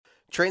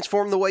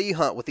Transform the way you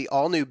hunt with the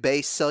all-new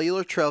Base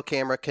cellular trail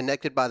camera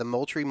connected by the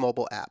Moultrie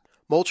mobile app.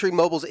 Moultrie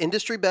Mobile's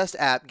industry-best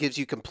app gives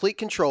you complete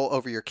control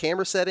over your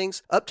camera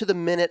settings,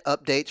 up-to-the-minute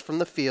updates from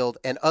the field,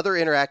 and other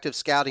interactive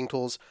scouting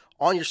tools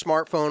on your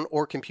smartphone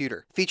or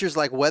computer. Features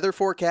like weather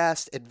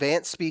forecast,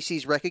 advanced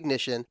species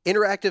recognition,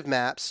 interactive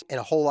maps, and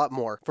a whole lot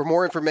more. For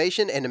more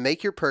information and to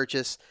make your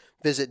purchase,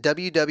 visit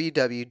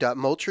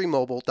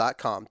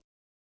www.moultriemobile.com.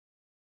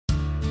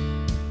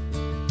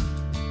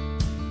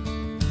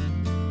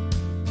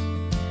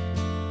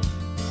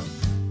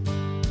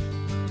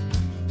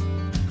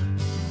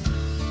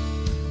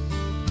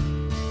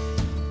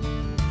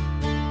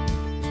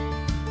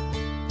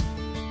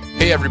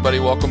 Hey everybody,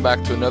 welcome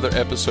back to another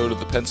episode of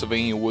the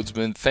Pennsylvania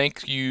Woodsman.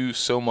 Thank you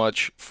so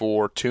much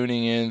for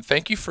tuning in.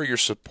 Thank you for your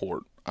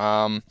support.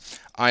 I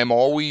am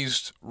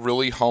always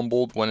really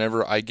humbled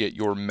whenever I get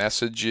your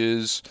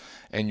messages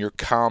and your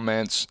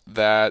comments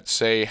that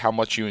say how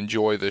much you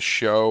enjoy this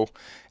show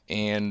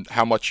and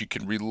how much you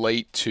can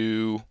relate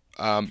to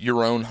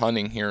your own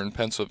hunting here in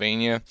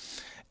Pennsylvania.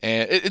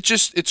 And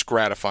it's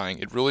gratifying.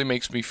 It really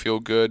makes me feel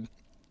good.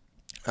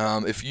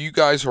 If you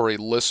guys are a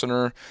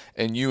listener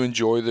and you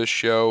enjoy this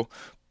show,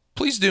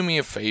 please do me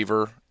a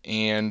favor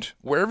and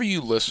wherever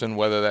you listen,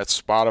 whether that's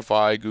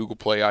Spotify, Google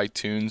Play,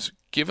 iTunes,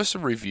 give us a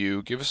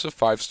review, give us a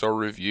 5-star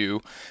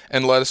review,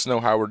 and let us know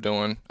how we're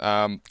doing.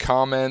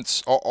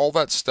 Comments, all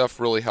that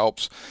stuff really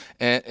helps,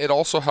 and it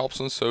also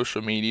helps on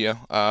social media.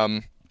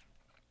 I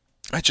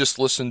just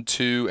listened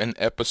to an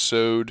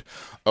episode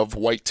of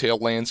Whitetail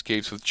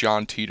Landscapes with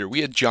John Teeter.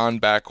 We had John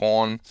back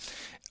on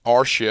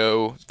our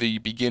show the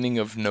beginning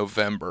of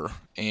November,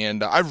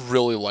 and I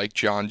really like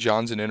John.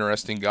 John's an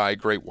interesting guy,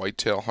 great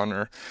whitetail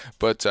hunter,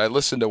 but I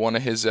listened to one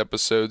of his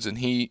episodes, and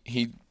he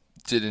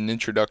did an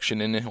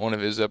introduction in one of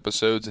his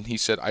episodes, and he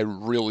said, I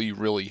really,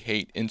 really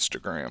hate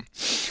Instagram.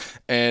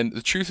 And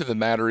the truth of the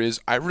matter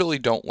is, I really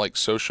don't like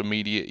social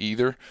media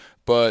either,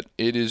 but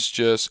it is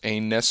just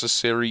a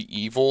necessary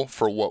evil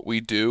for what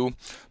we do.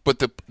 But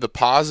the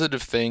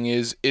positive thing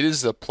is, it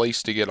is the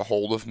place to get a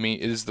hold of me.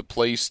 It is the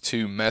place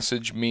to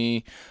message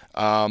me,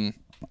 and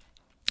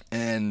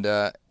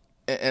that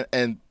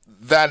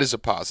is a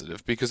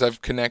positive because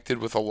I've connected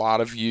with a lot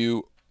of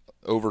you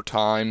over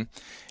time,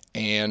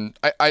 and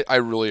I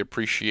really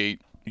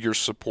appreciate your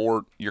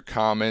support, your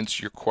comments,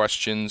 your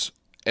questions,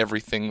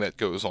 everything that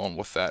goes on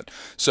with that.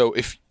 So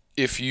if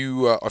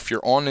you're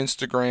on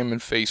Instagram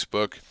and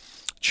Facebook,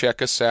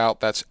 check us out.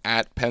 That's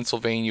at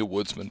Pennsylvania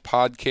Woodsman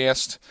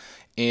Podcast.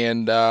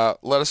 And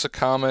let us a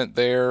comment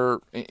there.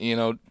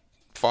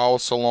 Follow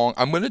us along.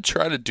 I'm going to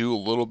try to do a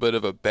little bit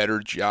of a better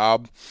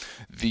job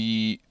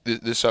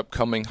this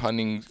upcoming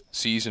hunting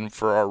season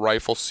for our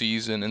rifle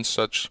season and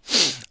such,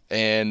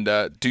 and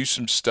do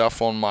some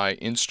stuff on my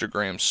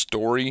Instagram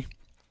story.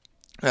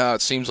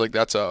 It seems like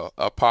that's a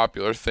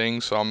popular thing,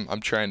 so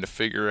I'm trying to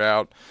figure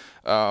out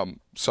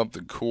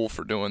something cool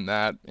for doing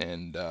that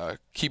and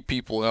keep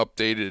people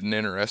updated and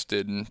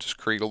interested and just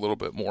create a little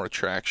bit more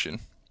attraction.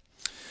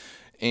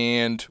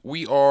 And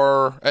we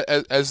are,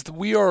 as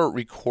we are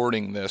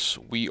recording this,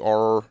 we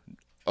are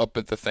up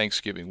at the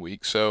Thanksgiving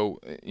week. So,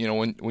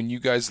 when you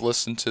guys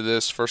listen to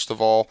this, first of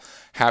all,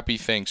 happy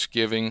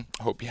Thanksgiving.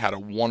 I hope you had a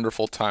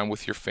wonderful time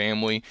with your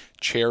family.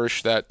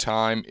 Cherish that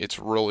time. It's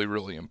really,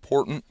 really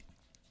important.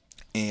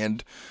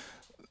 And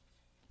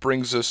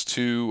brings us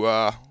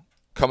to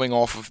coming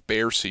off of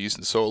bear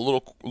season. So a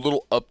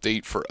little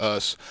update for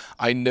us.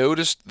 I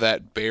noticed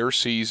that bear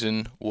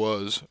season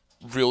was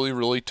really,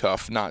 really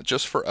tough, not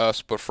just for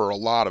us, but for a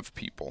lot of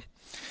people.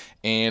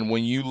 And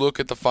when you look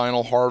at the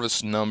final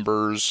harvest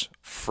numbers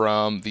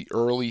from the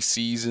early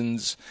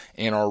seasons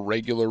and our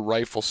regular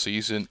rifle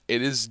season,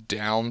 it is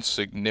down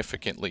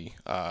significantly,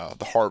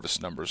 the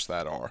harvest numbers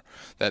that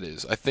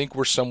is. I think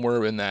we're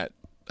somewhere in that,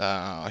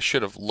 I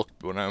should have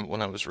looked when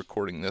I was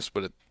recording this,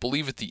 but I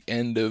believe at the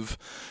end of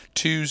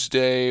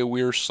Tuesday,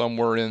 we're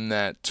somewhere in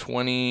that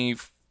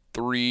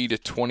 23 to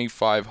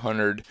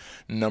 2,500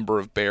 number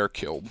of bear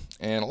killed.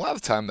 And a lot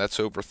of time that's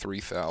over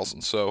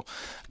 3,000. So I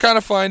kind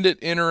of find it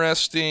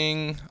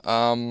interesting.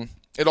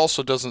 It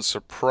also doesn't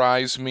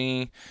surprise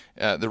me.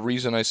 The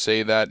reason I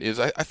say that is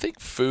I think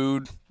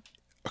food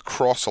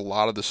across a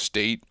lot of the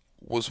state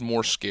was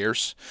more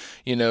scarce.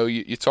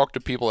 You talk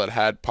to people that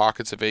had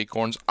pockets of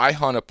acorns. I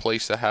hunt a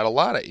place that had a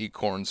lot of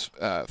acorns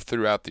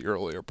throughout the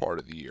earlier part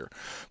of the year.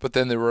 But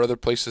then there were other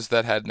places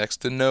that had next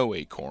to no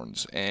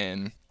acorns.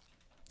 And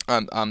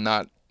I'm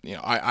not,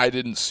 I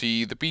didn't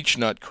see the beech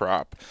nut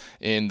crop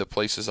in the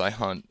places I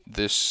hunt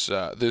this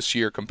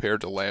year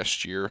compared to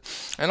last year,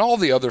 and all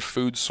the other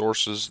food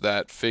sources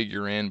that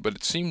figure in, but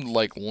it seemed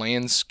like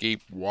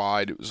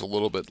landscape-wide it was a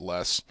little bit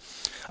less.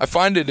 I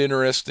find it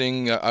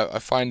interesting, I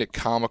find it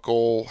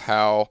comical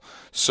how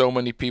so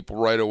many people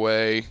right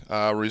away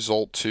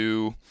result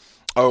to,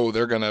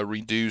 they're going to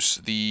reduce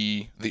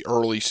the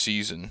early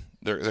season.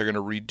 They're going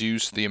to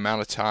reduce the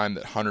amount of time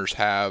that hunters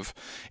have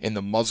in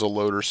the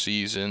muzzleloader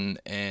season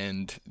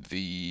and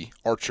the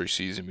archery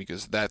season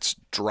because that's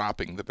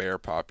dropping the bear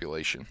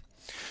population.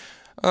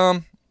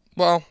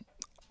 Well,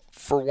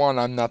 for one,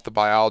 I'm not the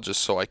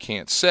biologist, so I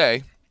can't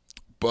say,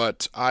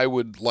 but I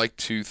would like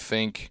to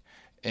think,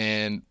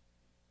 and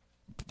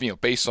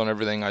based on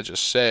everything I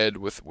just said,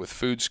 with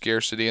food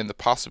scarcity and the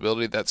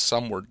possibility that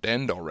some were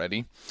denned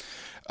already.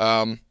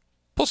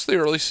 Plus, the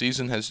early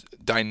season has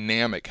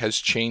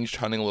changed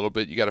hunting a little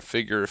bit. You got to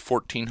figure if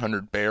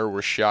 1,400 bear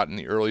were shot in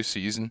the early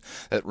season,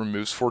 that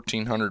removes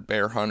 1,400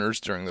 bear hunters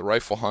during the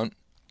rifle hunt,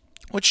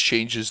 which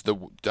changes the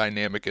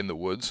dynamic in the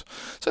woods.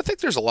 So I think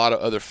there's a lot of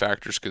other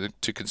factors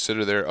to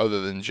consider there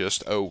other than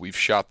just, we've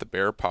shot the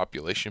bear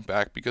population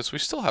back, because we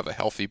still have a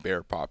healthy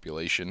bear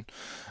population.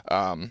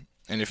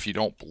 And if you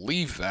don't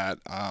believe that,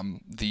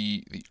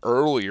 the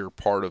earlier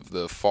part of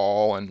the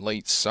fall and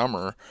late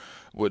summer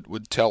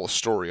would tell a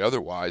story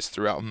otherwise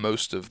throughout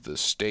most of the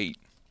state.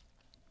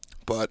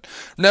 But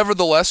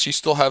nevertheless, you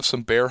still have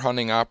some bear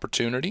hunting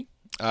opportunity.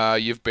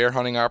 You have bear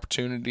hunting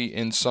opportunity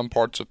in some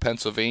parts of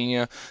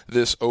Pennsylvania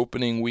this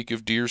opening week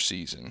of deer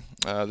season.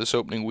 This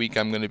opening week,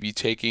 I'm going to be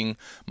taking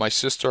my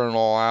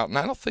sister-in-law out, and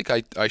I don't think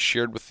I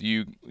shared with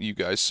you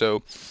guys.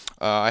 So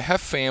I have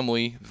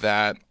family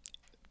that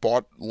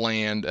bought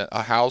land,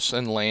 a house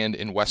and land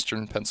in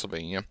western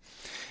Pennsylvania,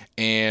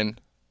 and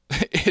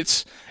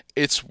it's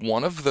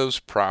one of those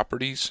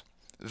properties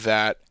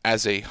that,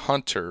 as a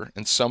hunter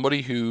and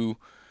somebody who,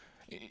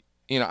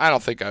 I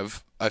don't think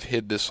I've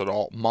hid this at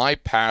all. My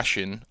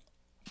passion,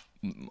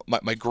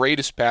 my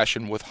greatest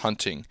passion with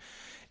hunting,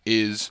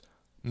 is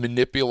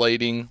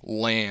manipulating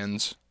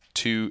lands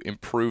to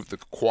improve the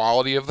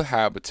quality of the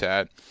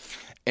habitat,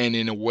 and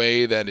in a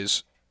way that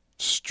is,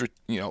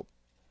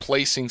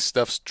 placing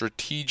stuff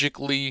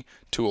strategically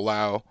to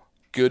allow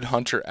good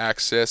hunter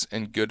access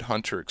and good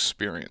hunter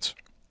experience.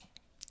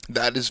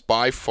 That is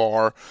by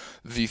far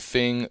the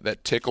thing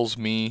that tickles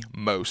me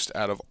most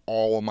out of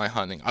all of my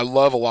hunting. I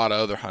love a lot of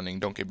other hunting,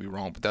 don't get me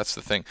wrong, but that's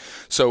the thing.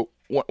 So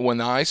when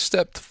I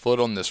stepped foot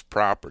on this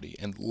property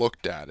and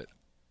looked at it,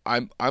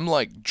 I'm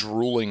like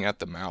drooling at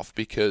the mouth,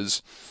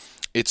 because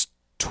it's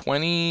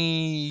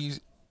 20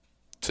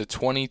 to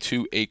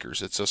 22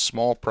 acres. It's a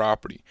small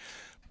property,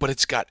 but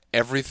it's got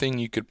everything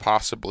you could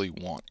possibly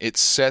want. It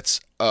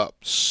sets up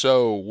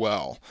so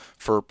well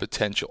for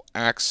potential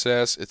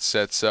access. It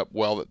sets up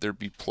well that there'd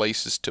be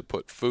places to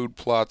put food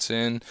plots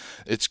in.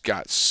 It's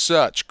got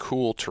such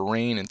cool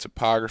terrain and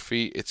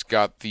topography. It's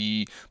got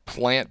the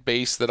plant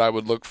base that I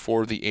would look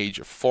for, the age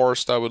of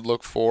forest I would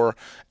look for.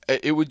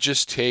 It would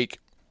take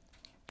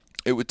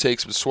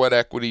some sweat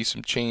equity,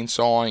 some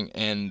chainsawing,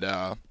 and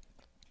a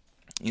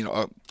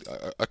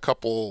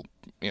couple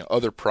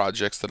other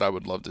projects that I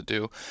would love to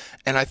do,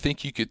 and I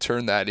think you could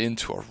turn that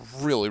into a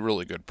really,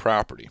 really good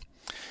property.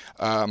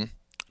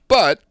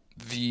 But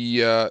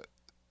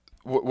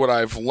what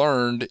I've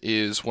learned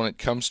is, when it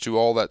comes to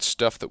all that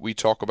stuff that we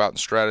talk about and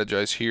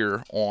strategize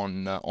here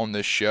on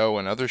this show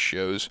and other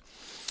shows,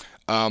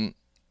 you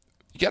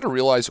got to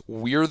realize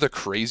we're the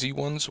crazy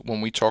ones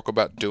when we talk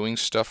about doing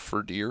stuff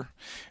for deer.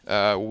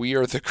 We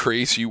are the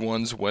crazy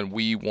ones when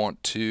we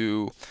want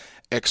to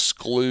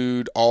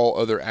exclude all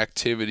other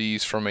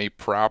activities from a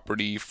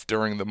property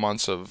during the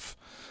months of,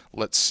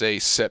 let's say,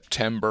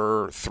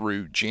 September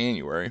through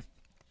January.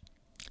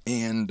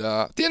 And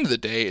at the end of the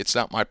day, it's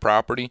not my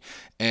property,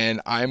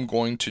 and I'm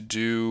going to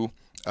do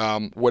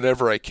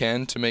whatever I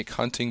can to make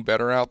hunting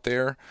better out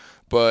there,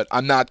 but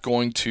I'm not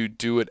going to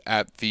do it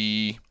at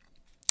the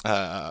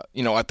at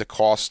the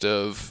cost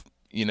of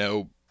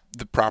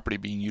the property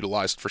being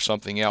utilized for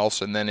something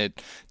else, and then it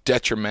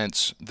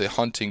detriments the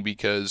hunting,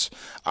 because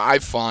I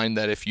find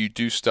that if you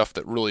do stuff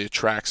that really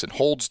attracts and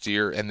holds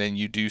deer, and then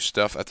you do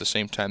stuff at the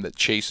same time that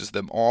chases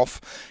them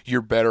off,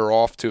 you're better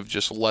off to have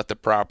just let the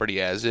property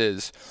as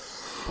is.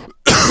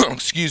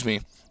 Excuse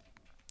me.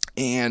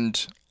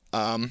 And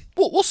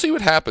we'll see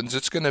what happens.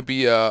 It's going to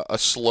be a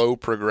slow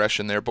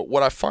progression there, but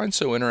what I find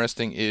so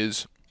interesting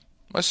is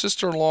my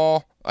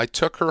sister-in-law, I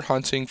took her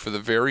hunting for the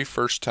very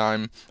first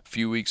time a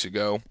few weeks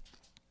ago,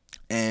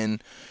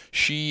 and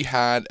she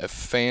had a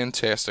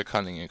fantastic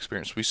hunting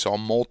experience. We saw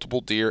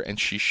multiple deer, and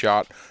she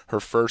shot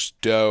her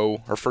first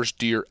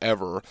deer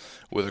ever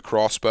with a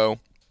crossbow.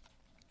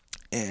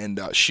 And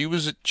she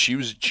was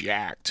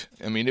jacked.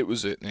 I mean, it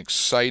was an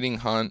exciting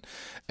hunt,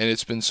 and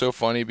it's been so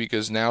funny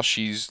because now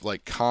she's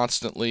like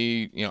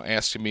constantly,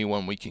 asking me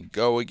when we can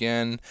go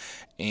again,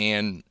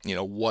 and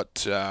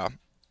what.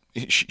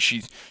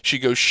 She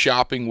goes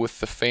shopping with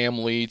the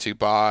family to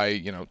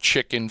buy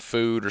chicken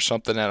food or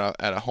something at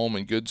a home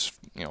and goods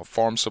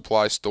farm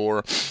supply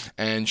store,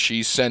 and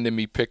she's sending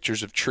me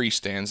pictures of tree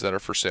stands that are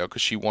for sale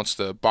because she wants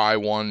to buy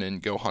one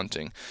and go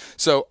hunting.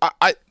 So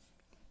I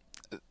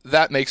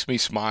that makes me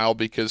smile,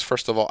 because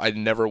first of all, I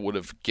never would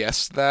have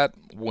guessed that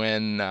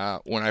when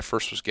I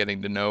first was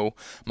getting to know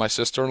my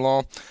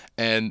sister-in-law,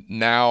 and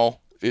now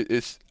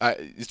it's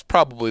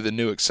probably the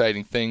new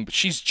exciting thing. But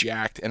she's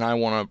jacked, and I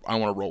want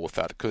to roll with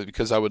that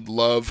because I would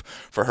love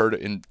for her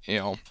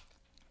to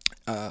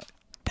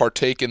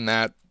partake in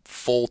that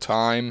full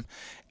time,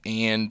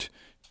 and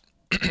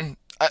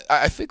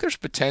I think there's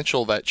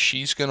potential that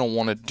she's going to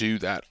want to do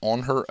that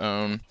on her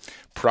own,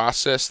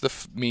 process the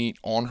meat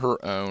on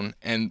her own.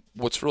 And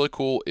what's really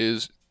cool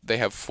is they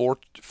have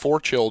four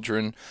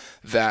children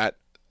that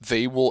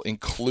they will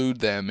include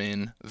them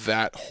in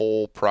that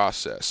whole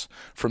process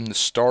from the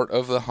start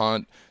of the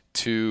hunt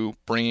to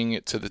bringing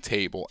it to the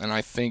table. And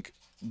I think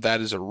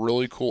that is a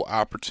really cool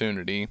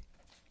opportunity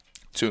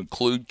to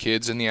include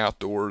kids in the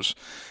outdoors.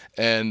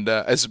 And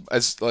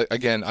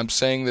again, I'm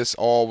saying this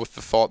all with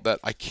the thought that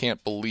I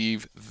can't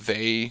believe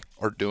they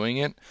are doing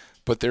it,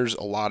 but there's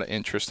a lot of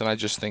interest, and I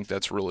just think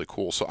that's really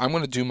cool. So I'm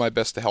going to do my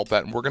best to help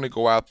that, and we're going to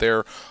go out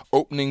there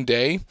opening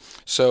day.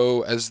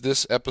 So as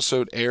this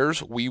episode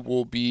airs, we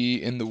will be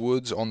in the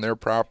woods on their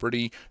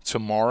property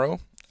tomorrow.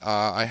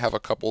 I have a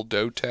couple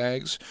doe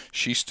tags.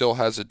 She still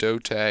has a doe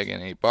tag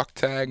and a buck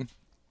tag.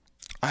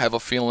 I have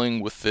a feeling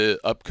with the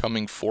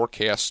upcoming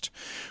forecast,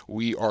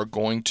 we are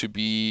going to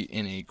be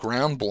in a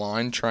ground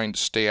blind trying to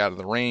stay out of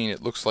the rain.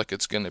 It looks like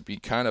it's going to be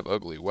kind of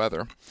ugly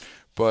weather,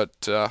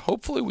 but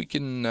hopefully we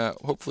can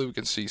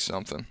see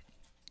something.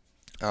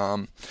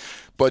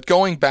 But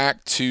going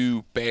back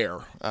to bear,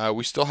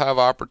 we still have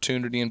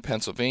opportunity in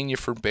Pennsylvania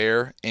for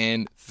bear,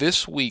 and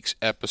this week's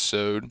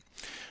episode,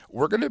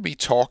 we're going to be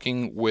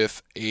talking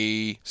with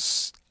a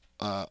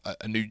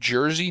New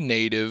Jersey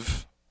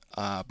native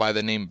by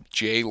the name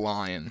Jay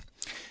Lyon,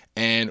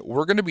 and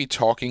we're going to be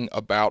talking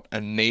about a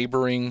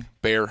neighboring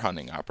bear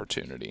hunting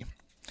opportunity.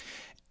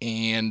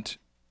 And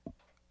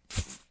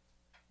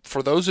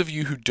for those of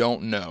you who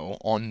don't know,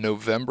 on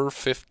November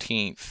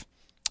 15th,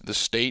 the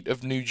state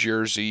of New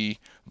Jersey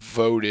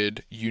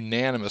voted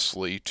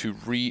unanimously to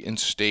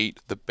reinstate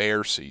the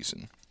bear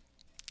season.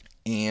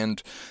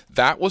 And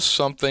that was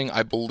something,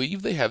 I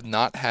believe they have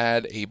not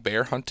had a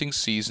bear hunting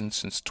season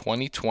since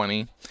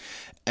 2020,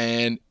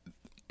 and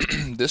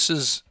this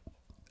is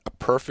a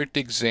perfect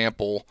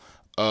example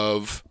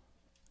of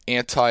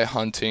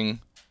anti-hunting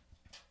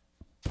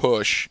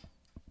push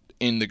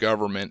in the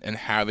government and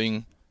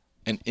having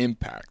an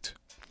impact.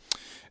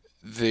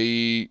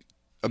 The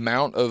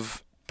amount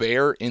of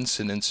bear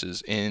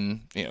incidences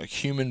in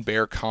human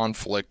bear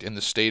conflict in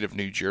the state of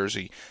New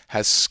Jersey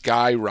has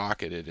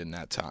skyrocketed in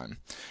that time.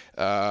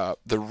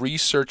 The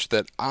research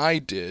that I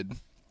did,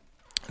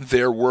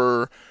 there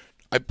were,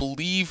 I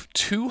believe,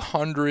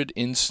 200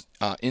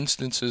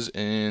 instances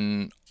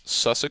in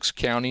Sussex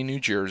County, New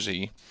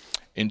Jersey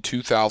in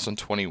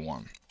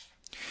 2021.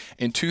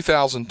 In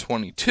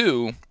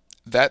 2022,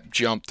 that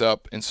jumped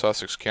up in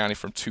Sussex County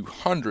from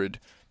 200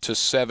 to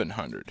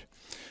 700.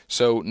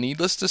 So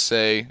needless to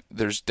say,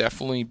 there's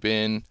definitely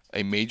been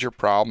a major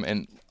problem,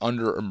 and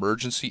under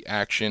emergency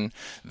action,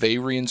 they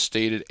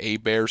reinstated a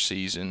bear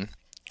season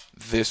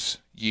this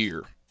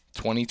year,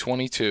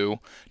 2022,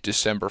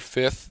 December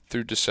 5th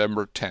through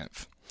December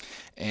 10th.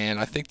 And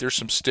I think there's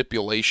some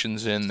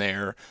stipulations in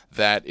there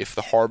that if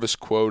the harvest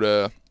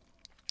quota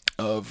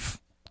of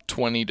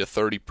 20 to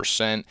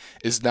 30%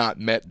 is not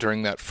met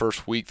during that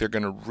first week, they're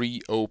going to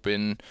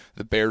reopen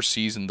the bear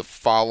season the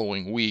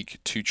following week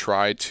to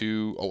try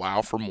to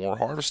allow for more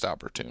harvest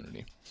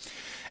opportunity.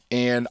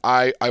 And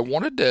I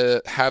wanted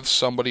to have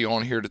somebody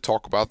on here to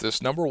talk about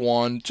this. Number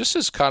one, just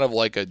as kind of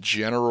like a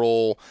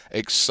general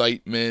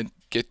excitement,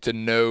 get to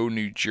know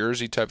New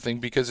Jersey type thing,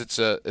 because it's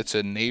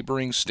a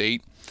neighboring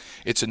state.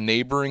 It's a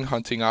neighboring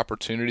hunting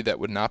opportunity that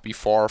would not be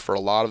far for a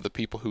lot of the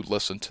people who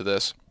listen to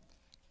this.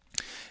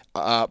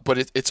 But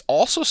it's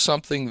also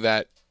something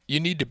that you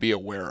need to be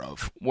aware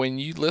of. When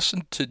you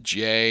listen to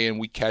Jay and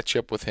we catch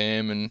up with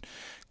him and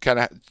kind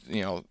of,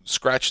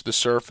 scratch the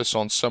surface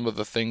on some of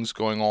the things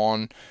going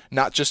on,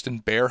 not just in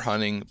bear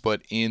hunting,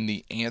 but in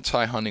the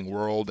anti-hunting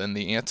world and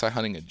the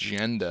anti-hunting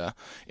agenda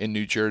in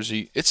New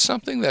Jersey, it's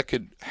something that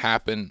could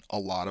happen a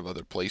lot of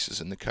other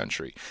places in the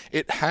country.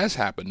 It has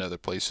happened other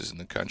places in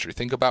the country.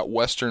 Think about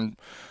Western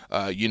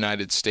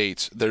United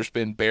States. There's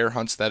been bear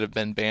hunts that have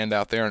been banned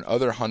out there, and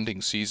other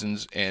hunting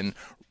seasons and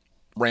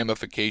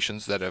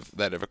ramifications that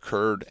have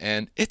occurred,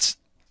 and it's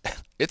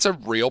a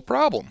real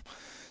problem.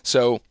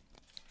 So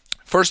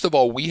first of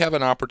all, we have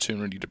an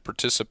opportunity to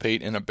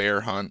participate in a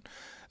bear hunt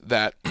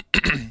that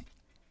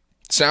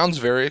sounds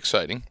very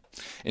exciting.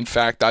 In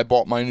fact, I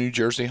bought my New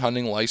Jersey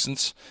hunting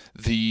license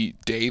the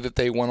day that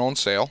they went on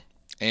sale,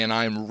 and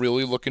I'm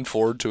really looking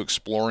forward to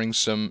exploring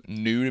some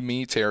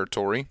new-to-me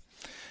territory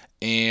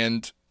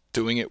and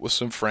doing it with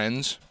some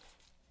friends.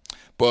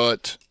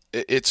 But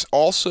it's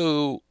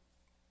also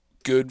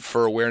good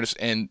for awareness,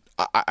 and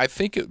I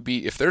think it would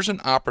be, if there's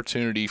an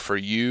opportunity for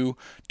you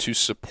to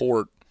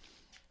support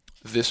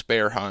this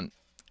bear hunt,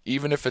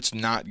 even if it's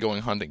not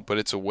going hunting, but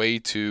it's a way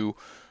to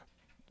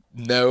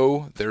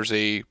know there's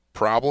a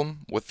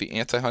problem with the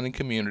anti-hunting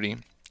community,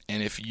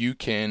 and if you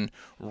can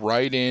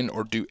write in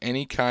or do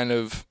any kind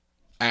of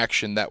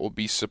action that will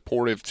be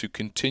supportive to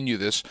continue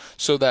this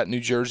so that New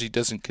Jersey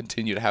doesn't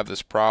continue to have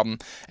this problem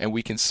and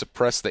we can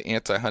suppress the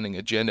anti-hunting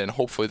agenda, and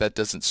hopefully that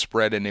doesn't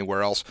spread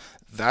anywhere else,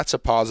 that's a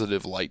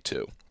positive light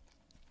too.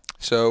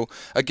 So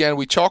again,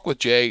 we talk with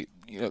Jay.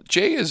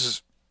 Jay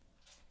is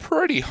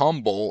pretty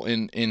humble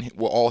in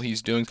all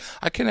he's doing.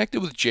 I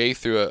connected with Jay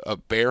through a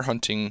bear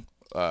hunting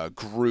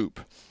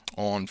group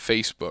on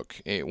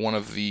Facebook, one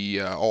of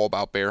the All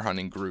About Bear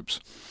Hunting groups.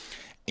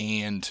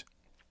 And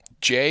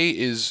Jay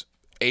is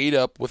ate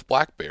up with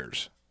black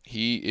bears.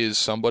 He is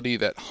somebody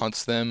that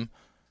hunts them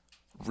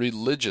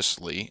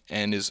religiously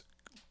and is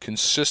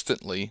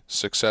consistently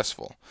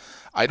successful.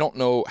 I don't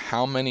know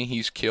how many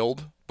he's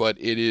killed, but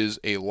it is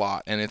a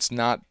lot. And it's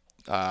not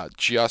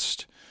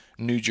just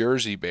New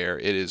Jersey bear.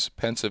 It is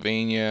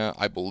Pennsylvania,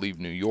 I believe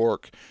New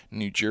York,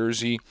 New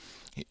Jersey.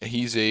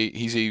 He's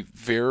a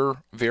very,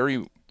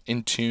 very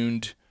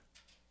in-tuned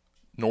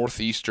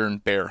northeastern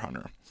bear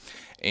hunter.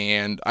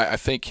 And I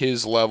think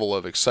his level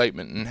of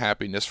excitement and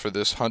happiness for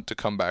this hunt to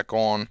come back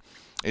on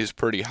is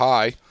pretty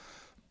high.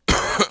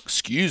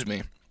 Excuse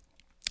me.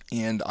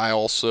 And I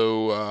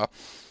also,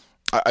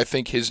 I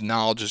think his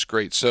knowledge is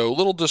great. So,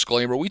 little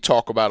disclaimer, we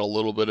talk about a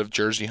little bit of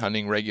Jersey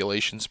hunting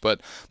regulations,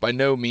 but by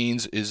no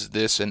means is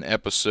this an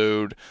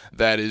episode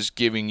that is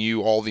giving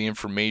you all the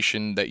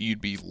information that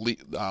you'd be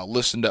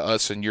listen to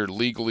us and you're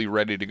legally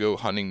ready to go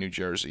hunting New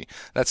Jersey.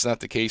 That's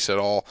not the case at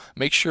all.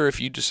 Make sure if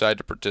you decide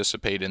to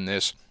participate in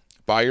this,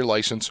 buy your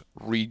license,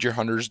 read your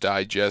Hunter's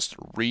Digest,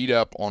 read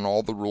up on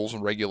all the rules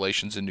and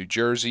regulations in New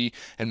Jersey,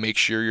 and make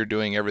sure you're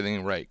doing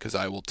everything right. Because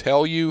I will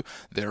tell you,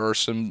 there are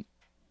some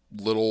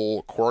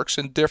little quirks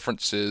and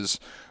differences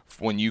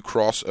when you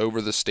cross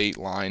over the state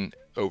line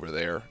over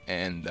there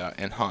and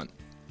hunt.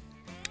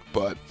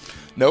 But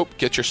nope,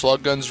 get your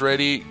slug guns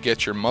ready,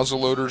 get your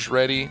muzzle loaders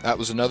ready. That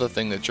was another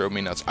thing that drove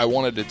me nuts. I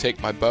wanted to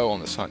take my bow on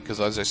this hunt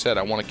because, as I said,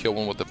 I want to kill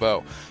one with the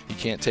bow. You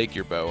can't take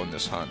your bow in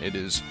this hunt. It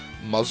is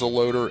muzzle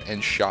loader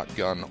and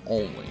shotgun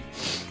only.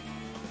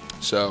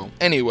 So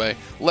anyway,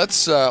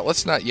 let's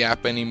not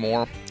yap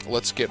anymore.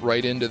 Let's get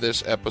right into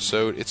this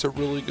episode. It's a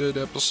really good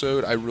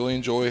episode. I really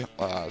enjoy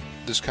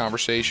this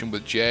conversation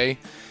with Jay.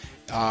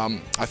 I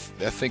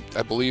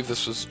believe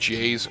this was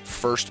Jay's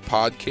first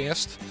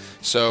podcast.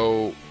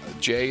 So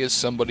Jay is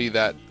somebody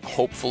that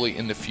hopefully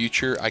in the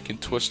future I can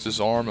twist his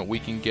arm and we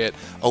can get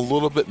a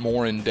little bit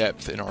more in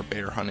depth in our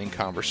bear hunting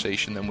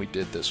conversation than we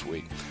did this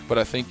week. But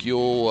I think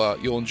you'll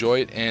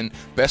enjoy it, and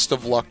best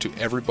of luck to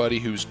everybody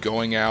who's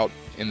going out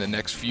in the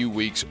next few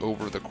weeks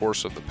over the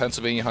course of the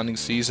Pennsylvania hunting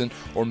season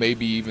or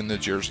maybe even the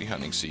Jersey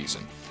hunting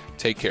season.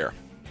 Take care.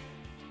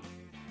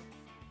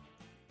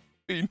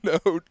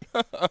 Note.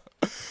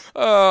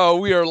 Oh,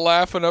 we are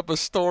laughing up a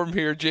storm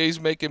here. Jay's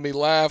making me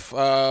laugh.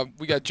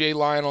 We got Jay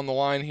Lyon on the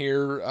line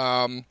here.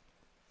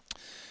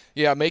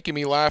 Yeah, making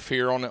me laugh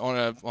here on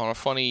a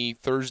funny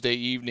Thursday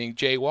evening.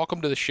 Jay,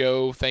 welcome to the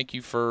show.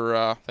 Thanks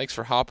for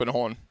hopping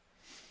on.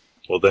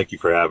 Well, thank you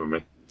for having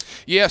me.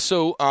 Yeah,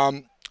 so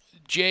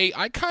Jay,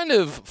 I kind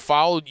of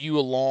followed you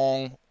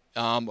along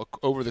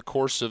over the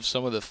course of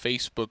some of the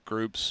Facebook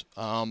groups,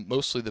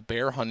 mostly the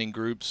bear hunting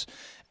groups.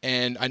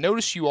 And I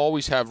notice you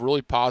always have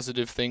really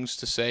positive things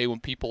to say when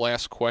people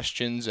ask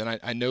questions, and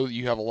I know that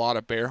you have a lot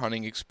of bear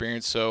hunting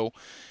experience. So,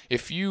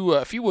 if you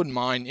wouldn't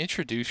mind,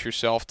 introduce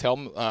yourself,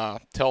 tell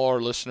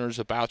our listeners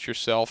about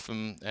yourself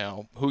and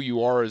who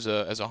you are as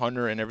a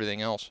hunter and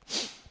everything else.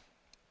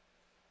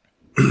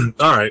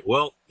 All right.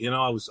 Well,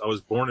 I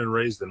was born and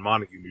raised in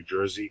Montague, New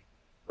Jersey,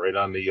 right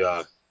on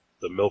the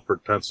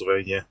Milford,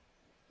 Pennsylvania,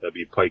 that'd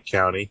be Pike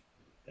County,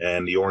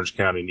 and the Orange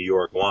County, New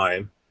York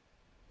line.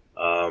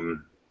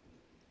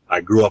 I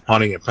grew up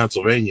hunting in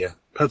Pennsylvania.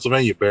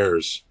 Pennsylvania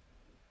bears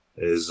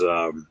is,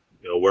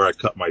 where I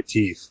cut my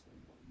teeth.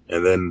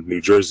 And then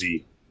New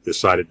Jersey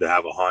decided to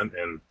have a hunt.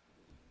 And,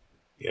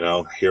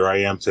 here I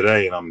am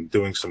today, and I'm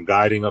doing some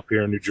guiding up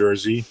here in New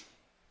Jersey.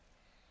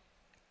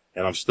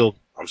 And I'm still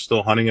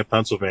hunting in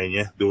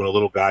Pennsylvania, doing a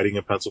little guiding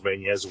in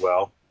Pennsylvania as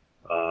well.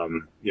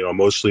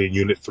 Mostly in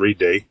Unit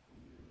 3D.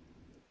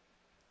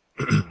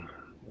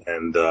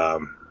 And,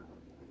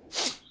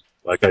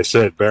 like I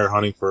said, bear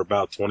hunting for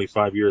about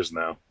 25 years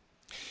now.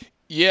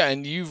 Yeah,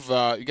 and you've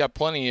you got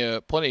plenty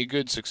of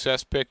good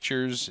success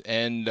pictures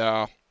and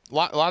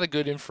lot of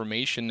good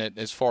information that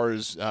as far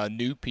as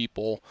new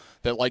people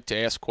that like to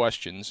ask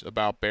questions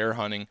about bear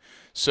hunting.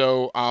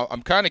 So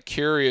I'm kind of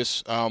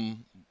curious.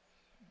 And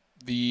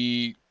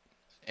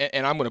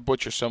I'm going to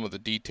butcher some of the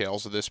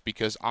details of this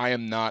because I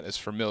am not as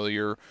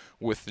familiar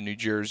with the New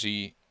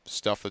Jersey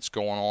stuff that's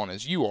going on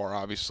as you are,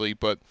 obviously.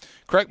 But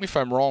correct me if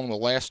I'm wrong. The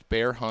last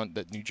bear hunt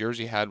that New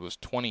Jersey had was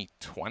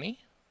 2020.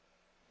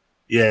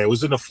 Yeah, it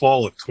was in the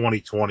fall of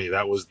 2020.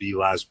 That was the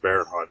last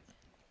bear hunt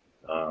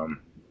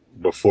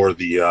before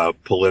the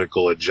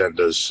political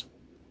agendas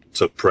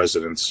took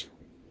precedence.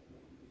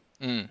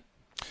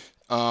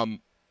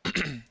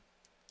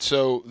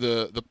 So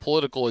the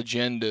political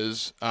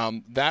agendas,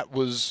 that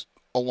was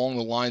along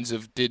the lines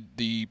of, did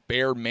the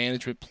bear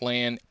management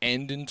plan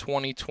end in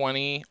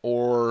 2020,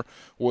 or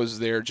was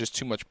there just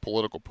too much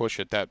political push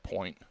at that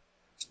point?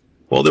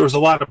 Well, there was a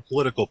lot of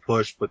political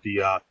push, but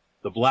the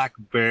black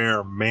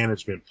bear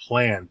management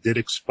plan did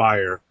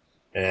expire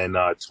in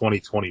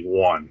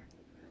 2021.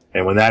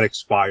 And when that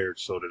expired,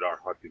 so did our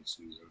hunting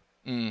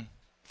season.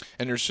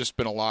 And there's just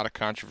been a lot of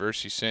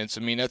controversy since.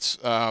 I mean, that's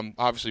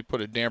obviously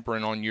put a damper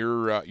in on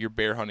your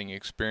bear hunting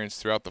experience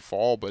throughout the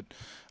fall. But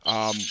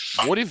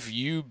what have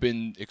you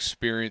been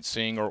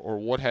experiencing, or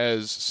what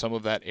has some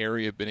of that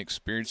area been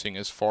experiencing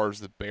as far as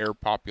the bear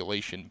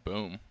population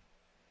boom?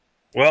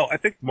 Well, I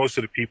think most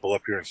of the people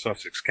up here in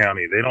Sussex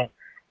County, they don't,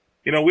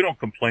 we don't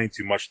complain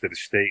too much to the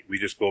state. We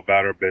just go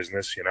about our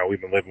business. We've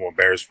been living with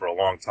bears for a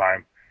long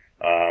time.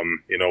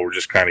 We're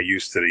just kind of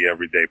used to the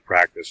everyday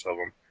practice of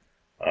them.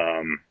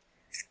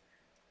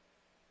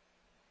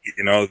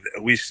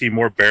 We see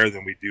more bear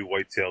than we do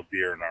white-tailed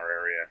deer in our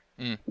area.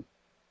 Mm.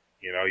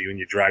 When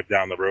you drive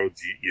down the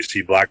roads, you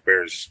see black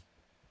bears,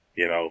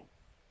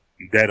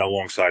 dead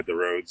alongside the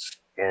roads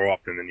more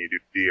often than you do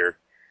deer.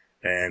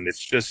 And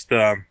it's just,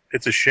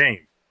 it's a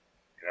shame.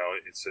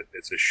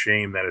 It's a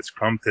shame that it's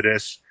come to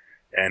this.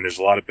 And there's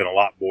been a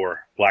lot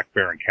more black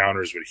bear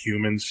encounters with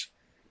humans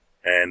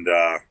and,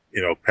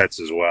 pets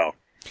as well.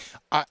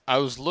 I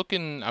was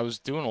doing a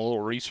little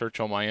research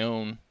on my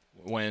own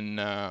when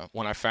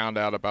I found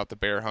out about the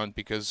bear hunt,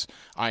 because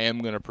I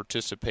am going to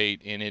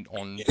participate in it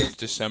on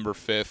December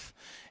 5th.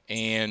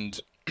 And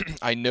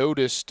I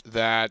noticed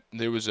that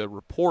there was a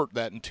report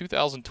that in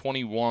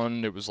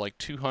 2021 there was like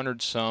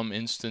 200 some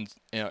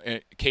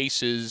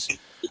cases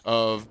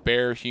of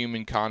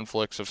bear-human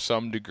conflicts of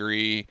some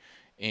degree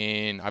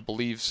in, I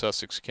believe,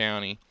 Sussex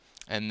County.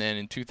 And then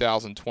in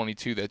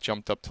 2022, that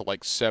jumped up to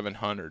like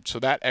 700. So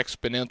that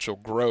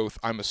exponential growth,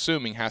 I'm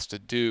assuming, has to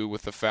do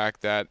with the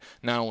fact that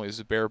not only is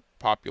the bear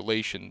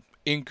population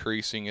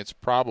increasing, it's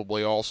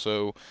probably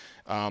also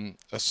a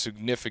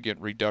significant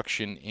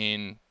reduction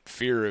in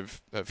fear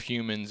of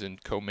humans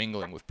and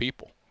commingling with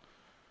people.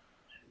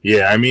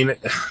 Yeah, I mean,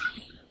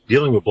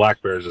 dealing with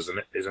black bears is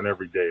an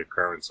everyday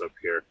occurrence up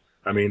here.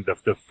 I mean,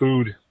 the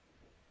food,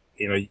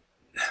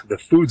 the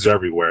food's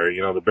everywhere.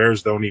 The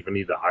bears don't even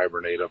need to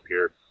hibernate up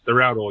here.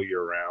 They're out all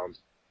year round.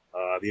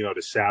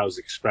 The sows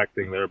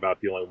expecting, they're about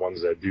the only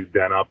ones that do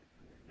den up,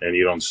 and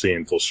you don't see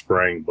until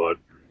spring. But,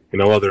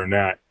 other than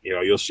that,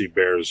 you'll see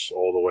bears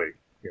all the way,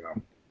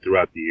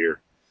 throughout the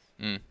year.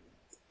 Mm.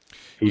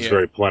 Food's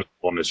very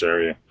plentiful in this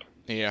area.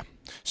 Yeah.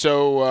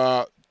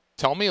 So,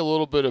 tell me a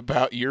little bit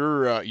about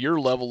your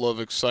level of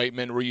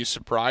excitement. Were you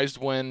surprised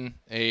when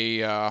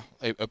a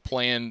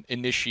plan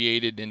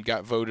initiated and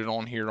got voted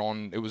on here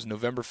it was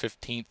November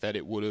 15th that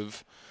it would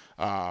have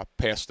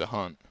passed the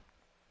hunt?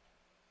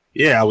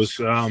 Yeah, I was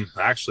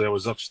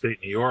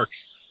upstate New York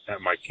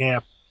at my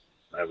camp.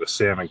 I have a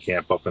salmon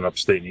camp up in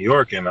upstate New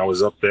York, and I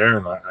was up there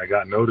and I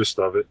got noticed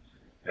of it,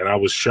 and I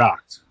was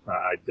shocked.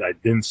 I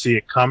didn't see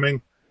it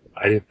coming.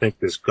 I didn't think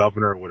this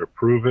governor would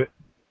approve it.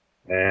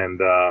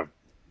 And, I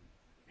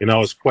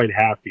was quite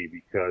happy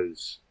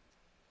because,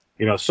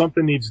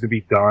 something needs to be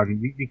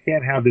done. You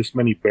can't have this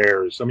many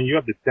bears. I mean, you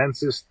have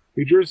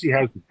New Jersey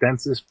has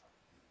the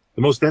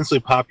most densely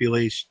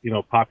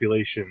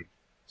population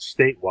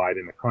statewide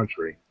in the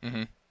country.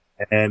 Mm-hmm.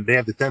 And they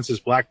have the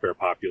densest black bear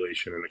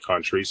population in the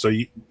country. So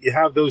you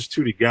have those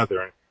two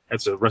together, and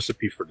that's a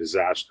recipe for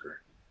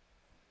disaster.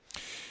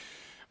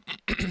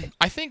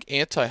 I think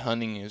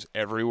anti-hunting is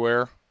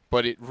everywhere,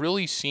 but it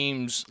really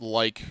seems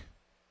like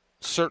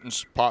certain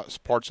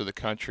parts of the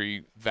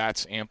country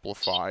that's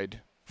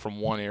amplified from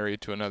one area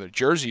to another.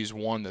 Jersey is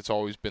one that's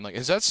always been like.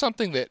 Is that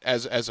something that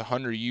as a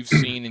hunter you've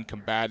seen and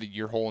combated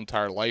your whole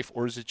entire life,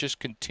 or is it just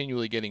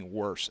continually getting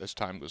worse as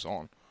time goes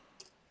on?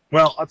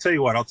 Well, I'll tell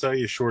you what. I'll tell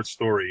you a short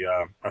story.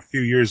 A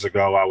few years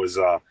ago, I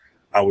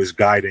was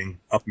guiding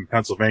up in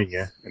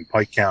Pennsylvania in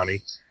Pike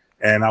County,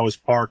 and I was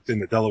parked in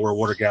the Delaware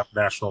Water Gap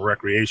National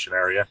Recreation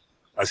Area,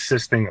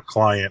 assisting a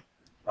client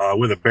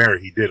with a bear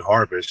he did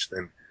harvest.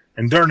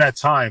 And during that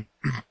time,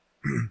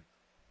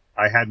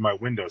 I had my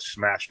window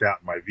smashed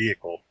out in my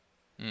vehicle,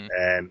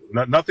 and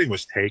nothing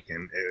was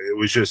taken. It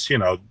was just,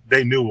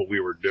 they knew what we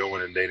were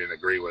doing and they didn't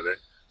agree with it.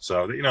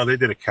 So, they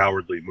did a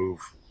cowardly move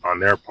on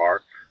their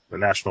part. The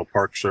National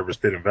Park Service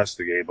did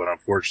investigate, but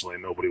unfortunately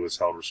nobody was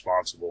held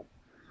responsible.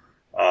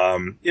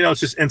 It's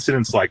just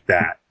incidents like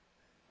that.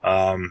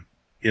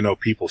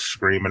 People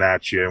screaming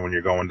at you when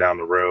you're going down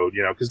the road,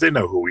 because they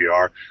know who we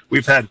are.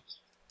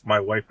 My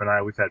wife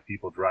and we've had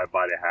people drive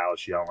by the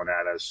house yelling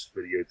at us,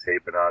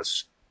 videotaping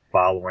us,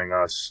 following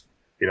us,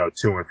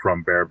 to and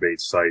from bear bait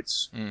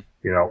sites, in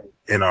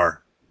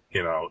our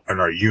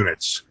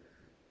units.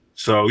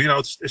 So,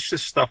 it's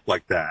just stuff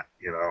like that,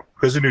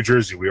 because in New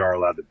Jersey, we are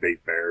allowed to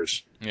bait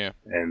bears. Yeah.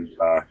 And,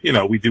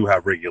 we do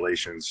have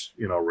regulations,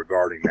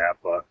 regarding that,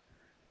 but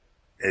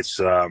it's,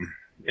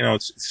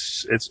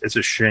 it's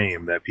a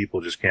shame that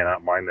people just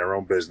cannot mind their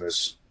own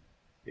business,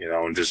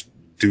 and just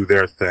do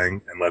their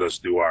thing and let us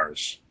do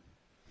ours.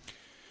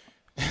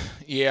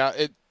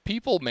 Yeah,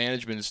 people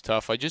management is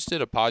tough. I just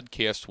did a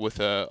podcast with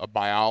a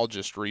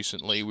biologist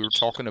recently. We were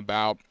talking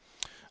about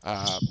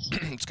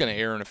it's going to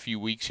air in a few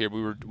weeks here.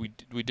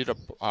 We did a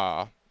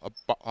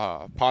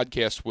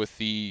podcast with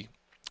the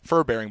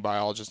fur-bearing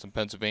biologist in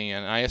Pennsylvania,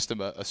 and I asked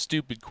him a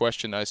stupid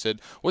question. I said,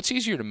 "What's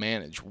easier to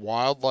manage,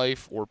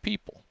 wildlife or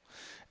people?"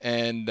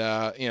 And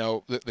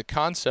the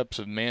concepts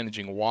of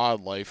managing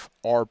wildlife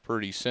are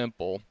pretty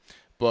simple.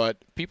 but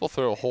people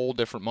throw a whole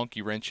different monkey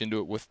wrench into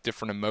it with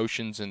different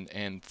emotions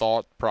and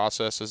thought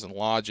processes and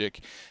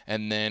logic,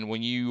 and then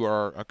when you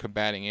are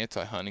combating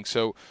anti-hunting.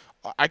 So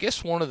I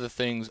guess one of the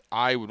things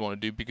I would want to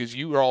do, because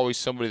you are always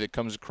somebody that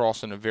comes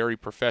across in a very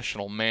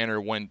professional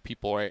manner when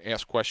people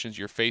ask questions,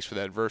 you're faced with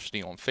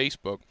adversity on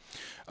Facebook.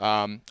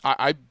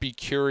 I'd be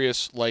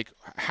curious, like,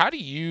 how do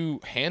you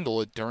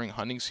handle it during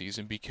hunting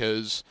season?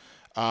 Because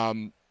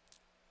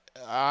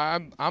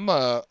I'm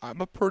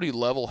a pretty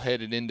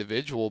level-headed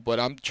individual, but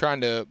I'm trying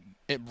to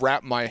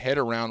wrap my head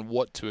around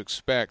what to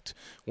expect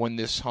when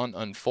this hunt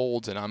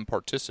unfolds and I'm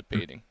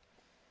participating.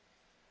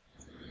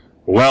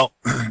 Well,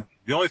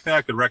 the only thing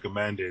I could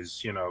recommend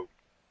is,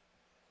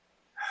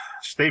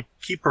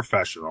 keep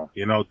professional.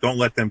 Don't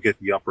let them get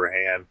the upper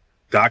hand.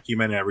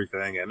 Document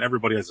everything, and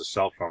everybody has a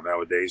cell phone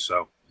nowadays.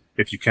 So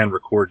if you can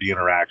record the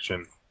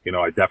interaction,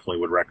 I definitely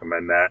would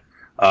recommend that.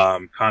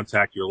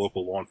 Contact your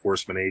local law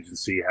enforcement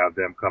agency, have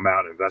them come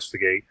out and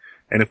investigate.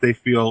 And if they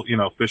feel,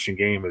 Fish and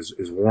Game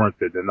is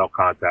warranted, then they'll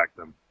contact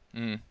them.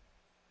 Mm.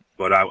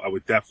 But I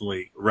would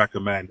definitely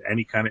recommend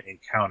any kind of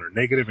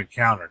negative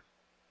encounter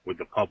with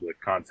the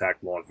public,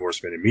 contact law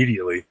enforcement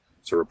immediately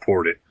to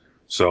report it.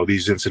 So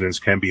these incidents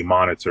can be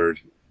monitored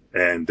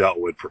and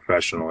dealt with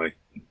professionally.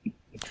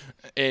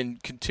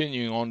 And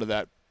continuing on to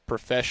that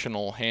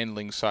professional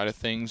handling side of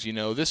things,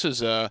 this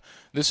is an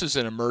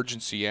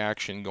emergency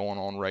action going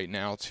on right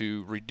now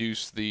to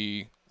reduce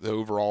the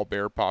overall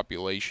bear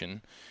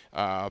population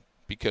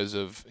because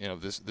of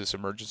this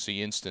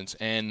emergency instance,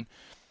 and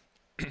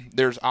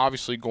there's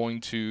obviously going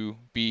to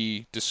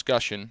be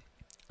discussion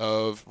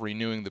of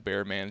renewing the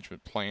bear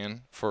management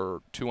plan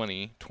for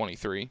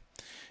 2023,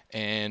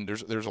 and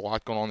there's a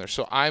lot going on there.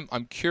 So I'm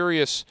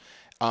curious,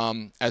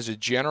 as a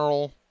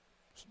general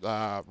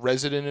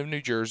resident of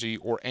New Jersey,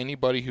 or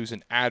anybody who's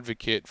an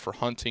advocate for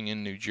hunting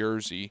in New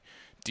Jersey,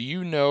 do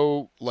you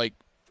know,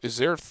 is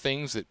there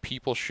things that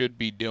people should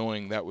be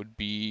doing that would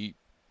be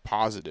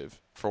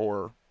positive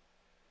for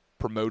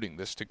promoting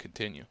this to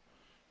continue?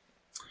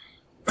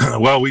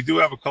 Well, we do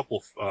have a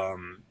couple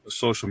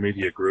social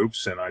media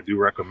groups, and I do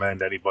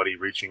recommend anybody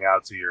reaching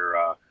out to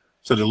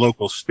to the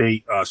local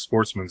state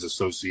sportsmen's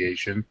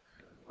association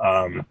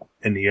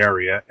in the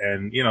area,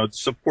 and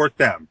support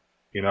them.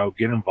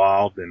 Get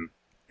involved and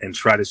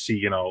try to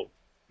see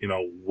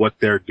what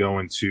they're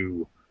doing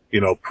to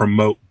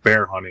promote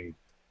bear hunting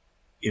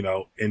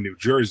in New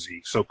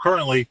Jersey. So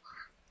currently,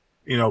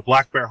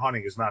 black bear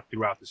hunting is not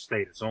throughout the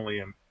state. It's only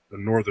in the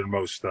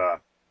northernmost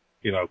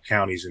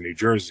counties in New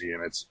Jersey,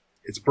 and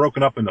it's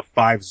broken up into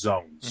 5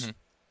 zones.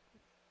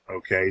 Mm-hmm.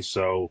 Okay,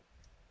 so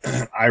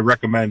I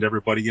recommend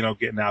everybody,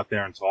 getting out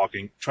there and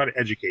talking, try to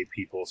educate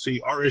people. See,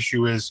 our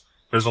issue is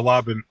there's a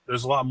lot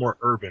more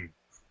urban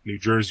New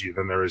Jersey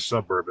than there is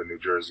suburban New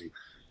Jersey,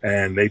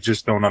 and they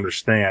just don't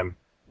understand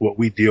what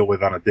we deal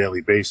with on a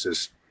daily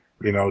basis.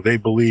 They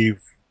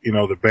believe,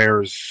 the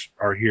bears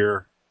are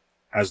here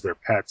as their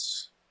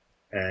pets,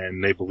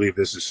 and they believe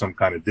this is some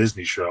kind of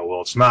Disney show.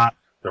 Well, it's not.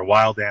 They're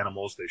wild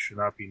animals. They should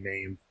not be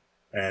named,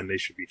 and they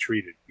should be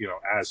treated,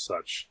 as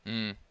such.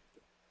 Mm.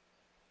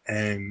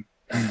 And,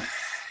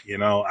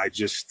 I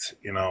just,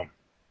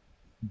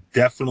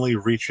 definitely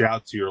reach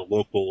out to your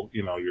local,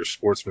 your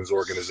sportsmen's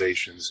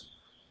organizations,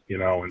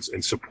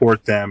 and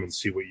support them and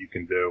see what you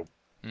can do,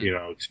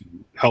 to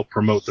help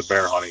promote the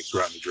bear hunting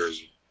throughout New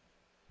Jersey.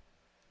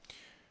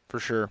 For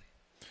sure.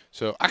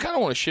 So I kind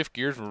of want to shift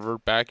gears and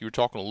revert back. You were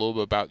talking a little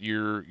bit about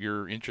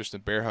your interest in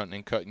bear hunting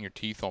and cutting your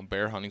teeth on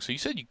bear hunting. So you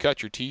said you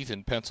cut your teeth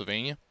in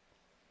Pennsylvania?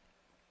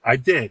 I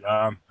did.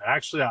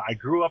 Actually, I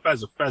grew up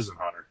as a pheasant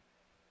hunter.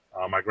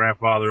 My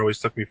grandfather always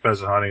took me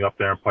pheasant hunting up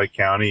there in Pike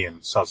County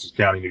and Sussex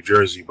County, New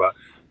Jersey, but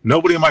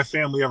nobody in my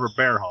family ever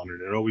bear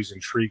hunted. It always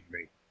intrigued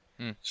me.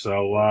 Hmm.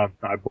 So I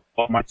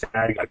bought my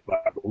tag, I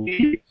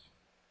believe,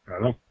 I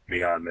don't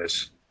be on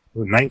this,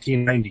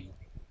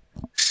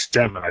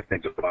 1997, I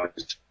think it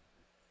was.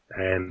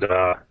 And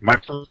my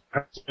first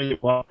Pennsylvania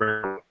black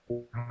bear,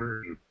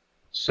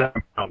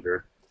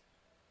 407-pounder,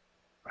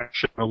 I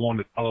shipped along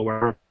the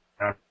Delaware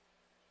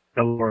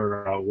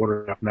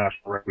Watercraft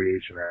National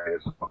Recreation Area.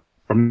 So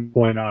from that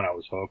point on, I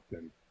was hooked,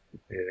 and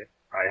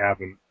I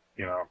haven't,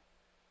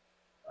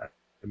 I've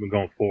been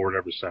going forward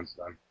ever since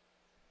then.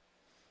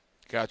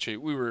 Gotcha.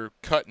 We were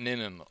cutting in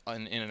and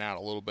out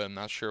a little bit. I'm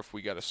not sure if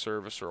we got a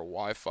service or a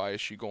Wi-Fi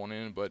issue going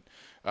in, but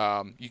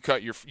you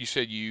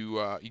said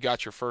you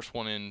got your first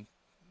one in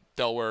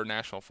Delaware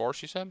National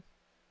Forest, you said?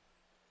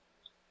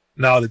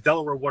 No, the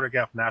Delaware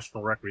Watercraft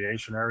National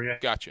Recreation Area.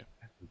 Gotcha.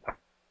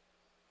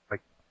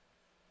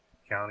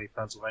 County,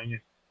 Pennsylvania.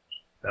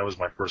 That was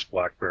my first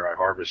black bear I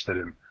harvested,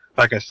 and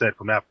like I said,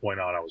 from that point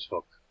on, I was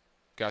hooked.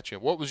 Gotcha.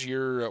 What was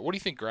your? What do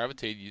you think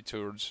gravitated you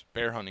towards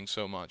bear hunting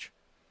so much?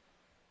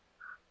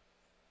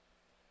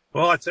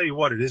 Well, I tell you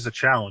what, it is a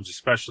challenge,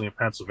 especially in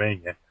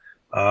Pennsylvania.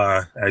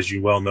 As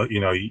you well know, you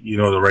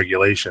know the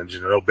regulations.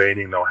 No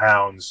baiting, no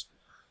hounds,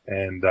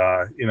 and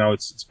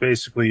it's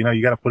basically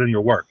you got to put in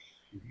your work.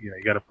 You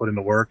got to put in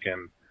the work,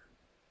 and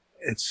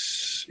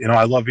it's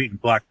I love eating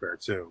black bear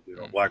too.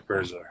 Black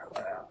bears are,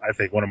 I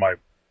think, one of my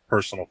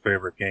personal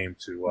favorite game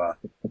to,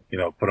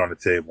 put on the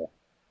table.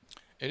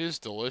 It is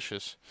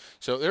delicious.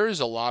 So there is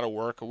a lot of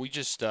work. We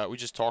just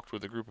talked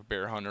with a group of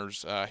bear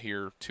hunters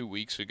here 2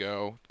 weeks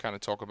ago, kind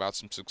of talk about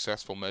some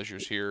successful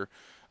measures here,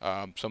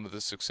 some of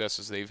the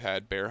successes they've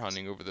had bear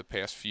hunting over the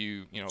past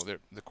few,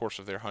 the course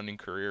of their hunting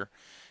career.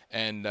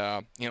 And,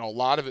 a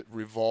lot of it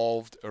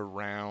revolved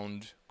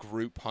around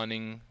group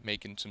hunting,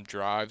 making some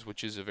drives,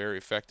 which is a very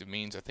effective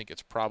means. I think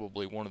it's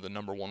probably one of the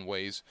number one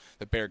ways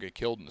that bear get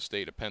killed in the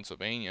state of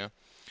Pennsylvania.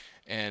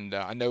 And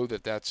I know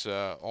that that's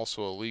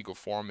also a legal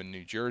form in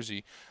New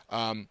Jersey.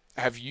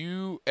 Have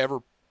you ever,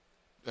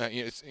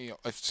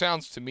 it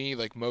sounds to me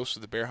like most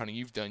of the bear hunting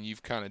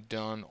you've kind of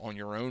done on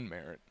your own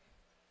merit.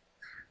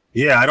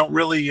 Yeah, I don't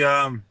really,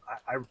 I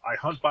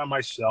hunt by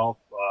myself.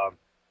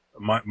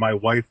 My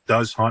wife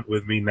does hunt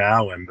with me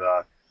now, and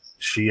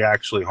she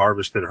actually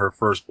harvested her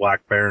first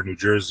black bear in New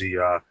Jersey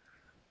the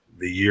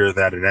year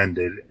that it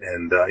ended,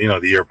 and the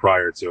year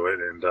prior to it,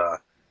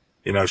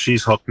 and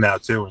she's hooked now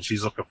too, and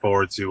she's looking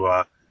forward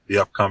to the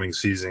upcoming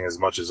season as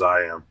much as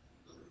I am.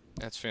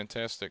 That's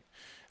fantastic.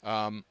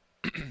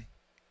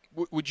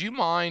 Would you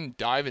mind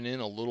diving in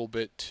a little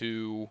bit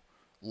to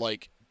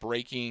like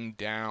breaking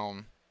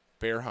down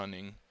bear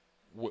hunting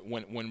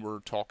when we're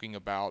talking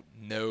about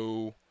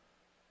no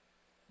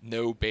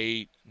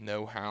bait,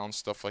 no hounds,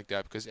 stuff like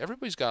that, because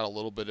everybody's got a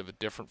little bit of a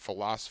different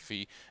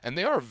philosophy, and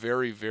they are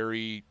very,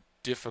 very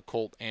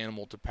difficult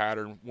animal to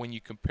pattern when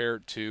you compare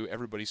it to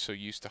everybody's so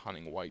used to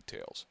hunting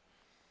whitetails.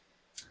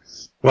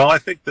 Well, I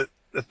think that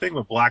the thing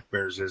with black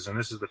bears is, and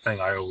this is the thing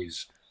I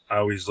always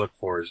look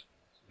for, is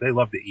they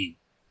love to eat,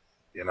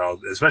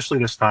 especially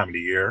this time of the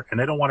year, and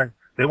they want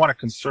to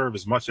conserve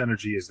as much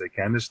energy as they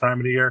can this time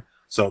of the year.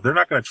 So they're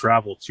not going to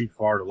travel too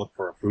far to look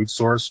for a food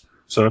source.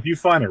 So if you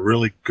find a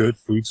really good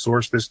food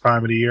source this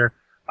time of the year,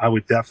 I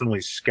would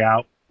definitely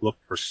scout, look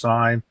for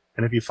sign.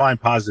 And if you find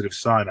positive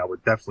sign, I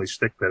would definitely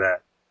stick to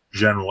that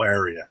general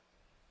area,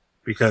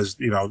 because,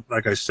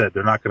 like I said,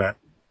 they're not going to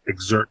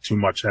exert too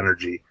much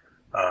energy,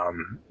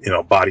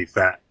 body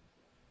fat,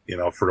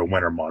 for the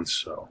winter months.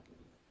 So,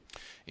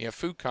 yeah,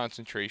 food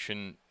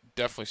concentration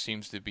definitely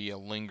seems to be a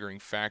lingering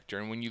factor.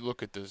 And when you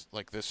look at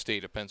the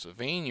state of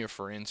Pennsylvania,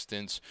 for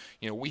instance,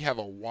 we have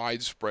a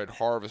widespread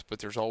harvest, but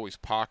there's always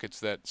pockets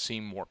that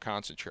seem more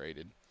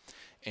concentrated.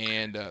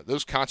 And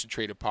those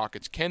concentrated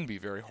pockets can be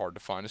very hard to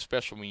find,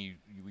 especially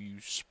when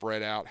you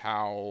spread out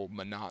how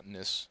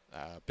monotonous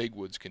big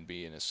woods can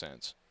be in a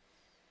sense.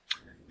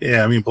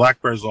 Yeah, I mean,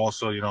 black bears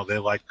also, they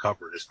like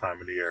cover this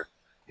time of the year.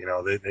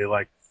 They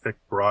like thick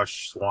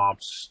brush,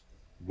 swamps,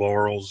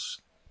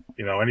 laurels,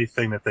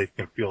 anything that they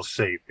can feel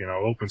safe.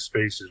 Open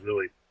space is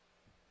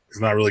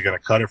not really going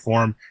to cut it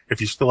for them.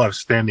 If you still have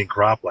standing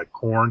crop like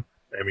corn,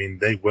 I mean,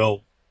 they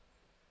will,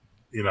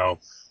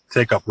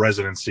 take up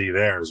residency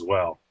there as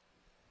well.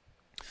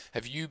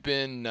 Have you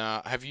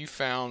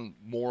found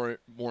more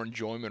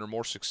enjoyment or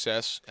more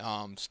success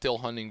still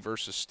hunting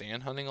versus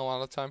stand hunting a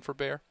lot of time for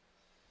bear?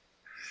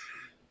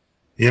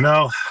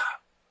 I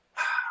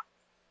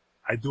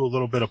do a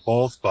little bit of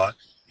both, but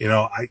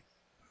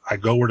I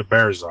go where the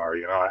bears are.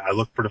 I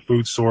look for the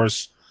food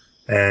source,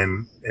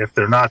 and if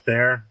they're not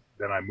there,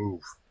 then I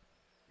move.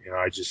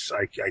 I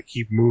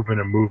keep moving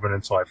and moving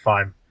until I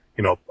find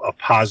a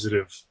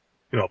positive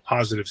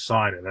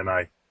sign, and then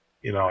I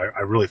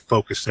really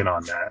focus in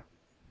on that.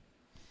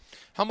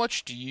 How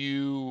much do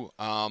you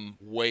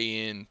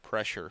weigh in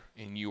pressure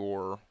in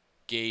your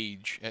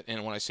gauge?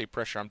 And when I say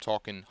pressure, I'm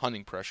talking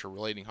hunting pressure,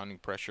 relating hunting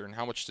pressure. And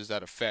how much does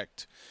that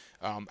affect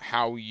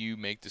how you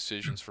make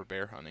decisions for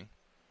bear hunting?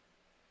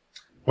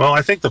 Well,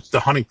 I think the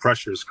hunting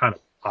pressure is kind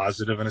of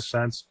positive in a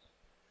sense,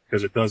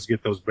 because it does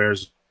get those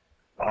bears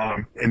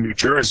in New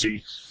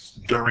Jersey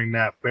during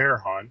that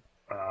bear hunt,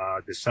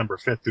 December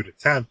 5th through the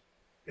 10th.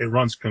 It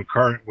runs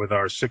concurrent with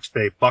our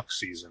 6-day buck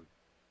season.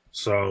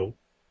 So,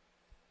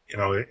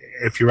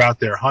 if you're out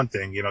there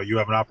hunting, you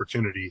have an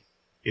opportunity,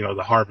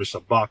 to harvest a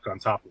buck on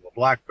top of a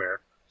black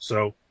bear.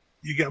 So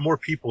you get more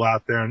people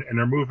out there, and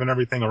they're moving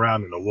everything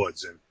around in the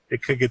woods, and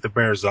it could get the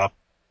bears up,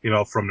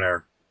 from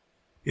their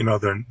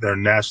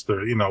nest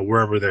or,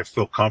 wherever they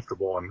feel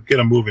comfortable, and get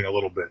them moving a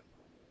little bit.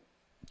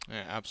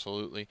 Yeah,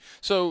 absolutely.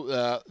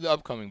 So the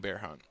upcoming bear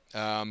hunt,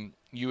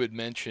 you had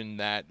mentioned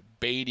that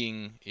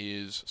baiting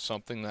is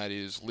something that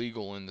is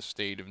legal in the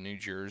state of New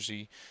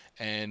Jersey,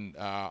 and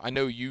I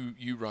know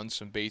you run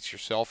some baits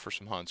yourself for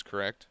some hunts,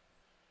 correct?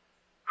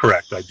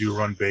 Correct. I do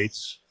run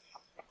baits.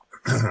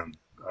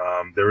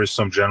 There is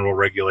some general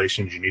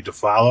regulations you need to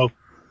follow,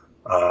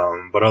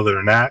 but other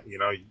than that,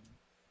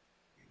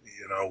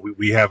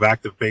 we have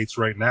active baits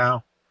right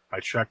now. I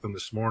checked them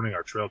this morning.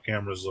 Our trail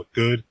cameras look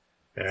good,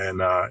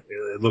 and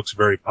it looks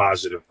very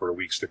positive for the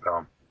weeks to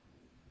come.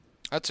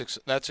 That's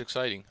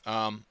exciting.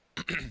 Tell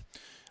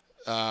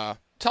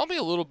me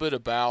a little bit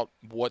about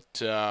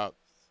what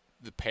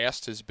the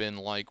past has been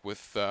like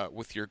with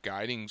your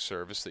guiding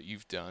service that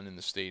you've done in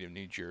the state of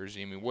New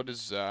Jersey. I mean, what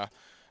is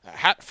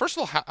first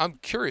of all, I'm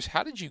curious,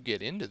 how did you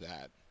get into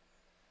that?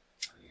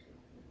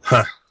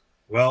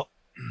 Well,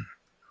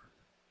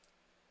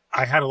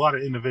 I had a lot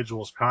of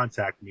individuals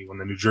contact me when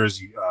the New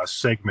Jersey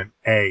segment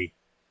A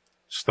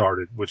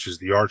started, which is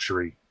the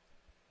archery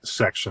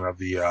section of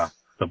the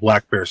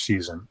black bear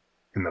season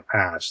in the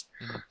past.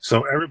 Mm-hmm.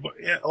 So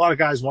a lot of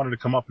guys wanted to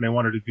come up and they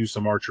wanted to do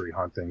some archery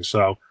hunting.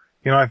 So,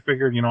 I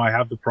figured, I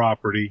have the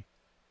property.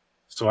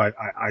 So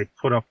I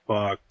put up,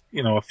 a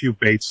few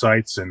bait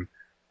sites, and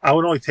I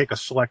would only take a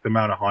select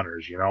amount of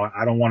hunters.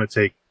 I don't want to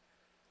take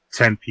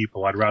 10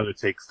 people. I'd rather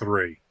take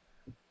 3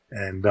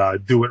 and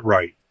do it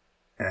right.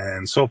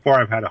 And so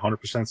far I've had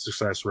 100%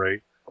 success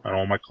rate on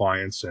all my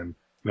clients, and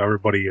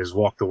everybody has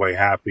walked away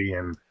happy,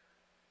 and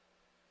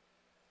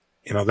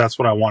that's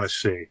what I want to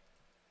see.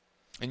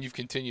 And you've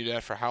continued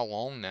that for how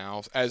long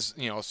now? As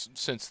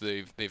since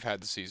they've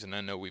had the season.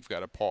 I know we've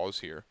got a pause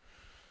here.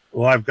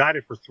 Well, I've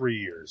guided for 3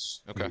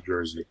 years in New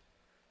Jersey.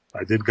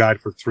 I did guide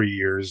for 3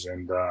 years,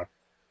 and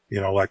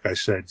like I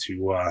said,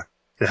 to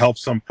help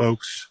some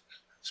folks,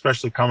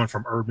 especially coming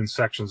from urban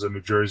sections of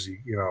New Jersey,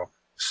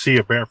 see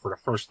a bear for the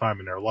first time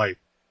in their life,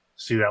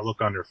 see that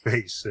look on their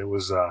face. It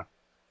was,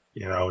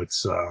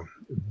 it's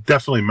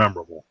definitely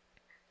memorable.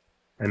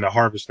 And to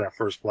harvest that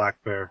first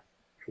black bear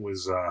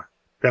was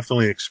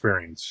definitely an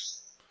experience.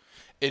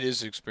 It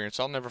is an experience.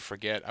 I'll never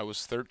forget. I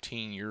was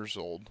 13 years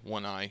old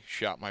when I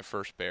shot my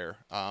first bear.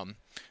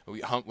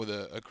 We hunt with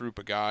a group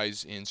of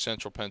guys in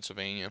central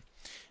Pennsylvania.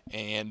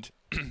 And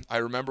I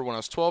remember when I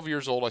was 12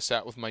 years old, I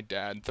sat with my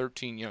dad.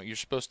 13, you're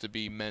supposed to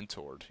be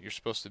mentored. You're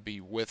supposed to be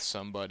with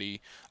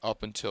somebody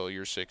up until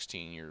you're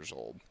 16 years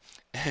old.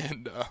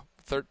 And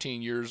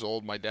 13 years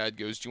old, my dad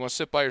goes, "Do you want to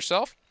sit by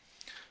yourself?"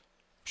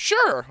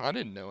 Sure, I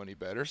didn't know any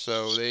better,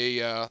 so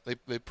they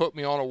put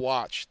me on a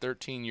watch.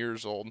 13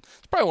 years old.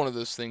 It's probably one of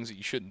those things that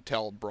you shouldn't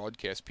tell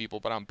broadcast people,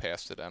 but I'm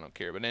past it. I don't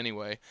care. But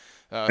anyway,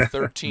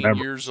 13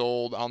 years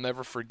old. I'll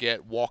never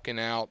forget walking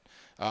out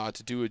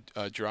to do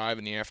a drive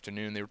in the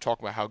afternoon. They were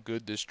talking about how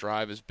good this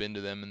drive has been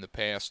to them in the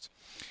past,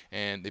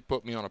 and they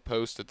put me on a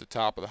post at the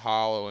top of the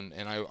hollow, and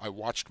I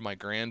watched my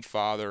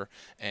grandfather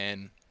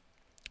and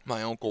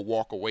my uncle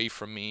walk away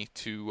from me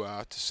to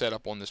set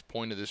up on this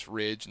point of this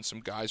ridge, and some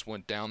guys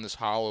went down this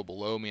hollow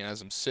below me, and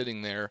as I'm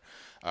sitting there,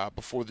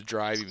 before the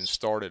drive even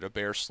started, a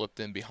bear slipped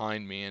in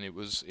behind me, and it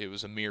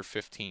was a mere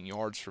 15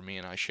 yards from me,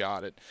 and I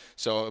shot it.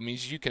 So,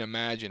 as you can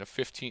imagine, a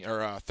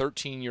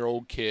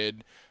 13-year-old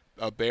kid,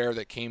 a bear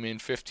that came in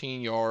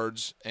 15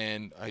 yards,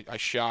 and I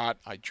shot.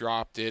 I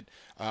dropped it.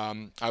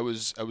 I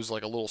was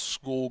like a little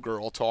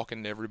schoolgirl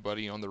talking to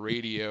everybody on the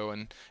radio,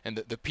 and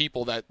the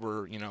people that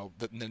were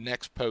the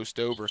next post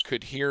over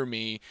could hear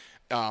me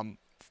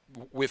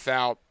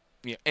without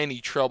any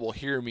trouble.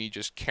 Hear me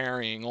just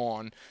carrying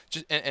on.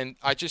 And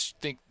I just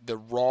think the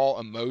raw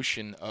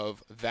emotion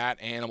of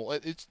that animal.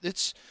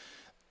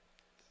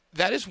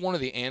 That is one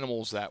of the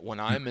animals that when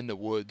I'm in the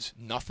woods,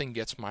 nothing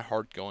gets my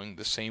heart going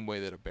the same way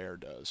that a bear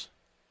does.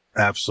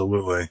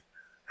 Absolutely.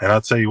 And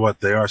I'll tell you what,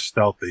 they are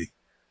stealthy.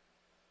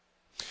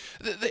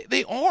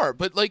 They are,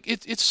 but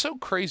it's so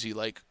crazy,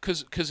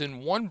 because in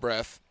one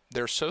breath,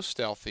 they're so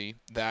stealthy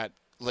that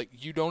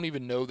you don't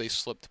even know they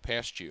slipped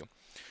past you.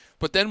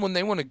 But then when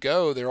they want to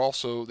go,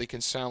 they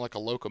can sound like a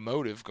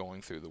locomotive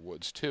going through the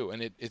woods too,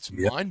 and it's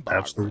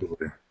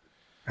mind-boggling.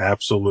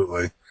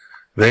 Absolutely.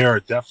 They are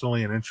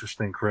definitely an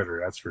interesting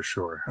critter, that's for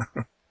sure.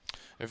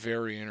 A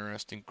very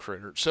interesting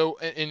critter. So,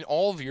 in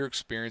all of your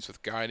experience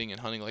with guiding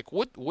and hunting,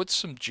 what's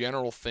some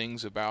general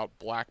things about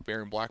black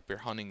bear and black bear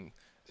hunting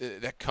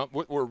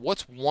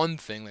what's one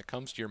thing that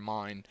comes to your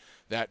mind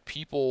that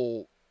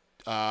people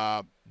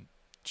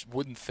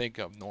wouldn't think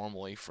of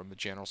normally from a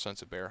general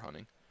sense of bear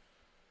hunting?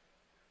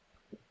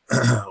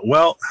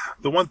 Well,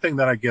 the one thing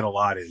that I get a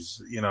lot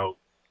is,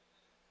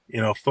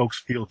 folks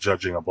field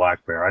judging a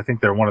black bear. I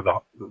think they're one of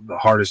the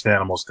hardest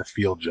animals to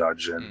field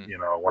judge. And,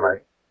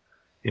 when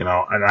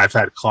and I've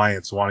had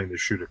clients wanting to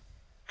shoot a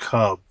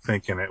cub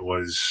thinking it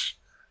was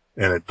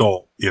an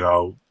adult,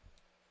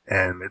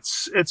 and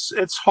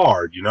it's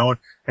hard,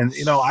 and,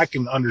 I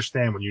can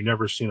understand when you've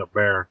never seen a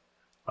bear,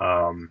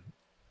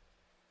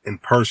 in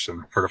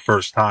person for the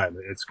first time.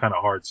 It's kind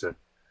of hard to,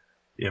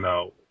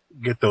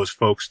 get those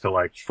folks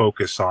to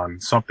focus on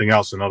something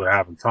else and other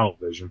having tunnel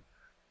vision.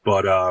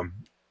 But,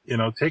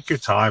 take your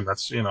time.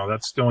 That's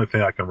the only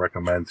thing I can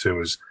recommend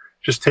too, is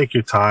just take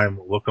your time,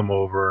 look them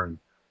over, and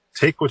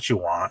take what you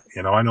want.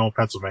 I know in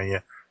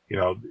Pennsylvania,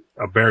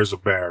 a bear is a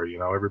bear,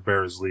 every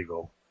bear is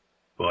legal.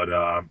 But,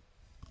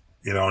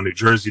 in New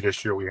Jersey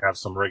this year, we have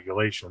some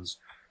regulations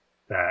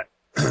that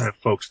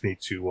folks need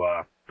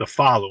to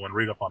follow and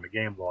read up on the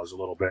game laws a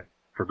little bit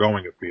for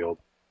going afield.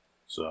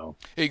 So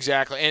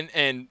exactly.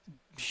 And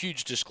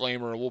huge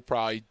disclaimer, we'll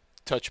probably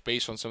touch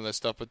base on some of that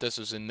stuff, but this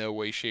is in no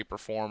way, shape, or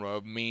form a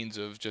means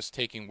of just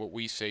taking what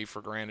we say for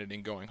granted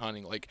and going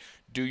hunting.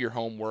 Do your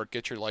homework,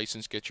 get your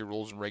license, get your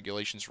rules and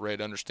regulations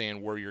read,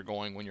 understand where you're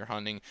going when you're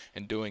hunting,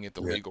 and doing it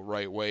the legal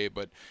right way.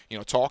 But,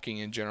 talking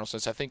in general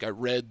sense, I think I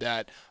read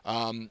that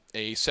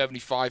a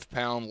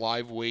 75-pound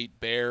live weight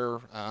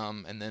bear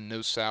and then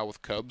no sow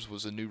with cubs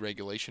was a new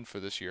regulation for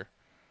this year.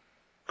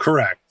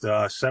 Correct.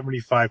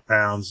 75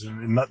 pounds,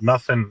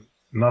 nothing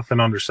nothing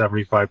under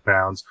 75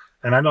 pounds.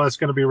 And I know that's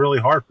going to be really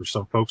hard for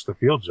some folks to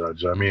field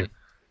judge. I mean,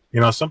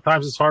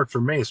 sometimes it's hard for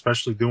me,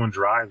 especially doing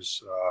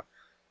drives.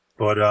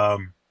 But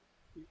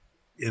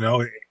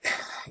you're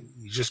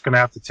just going to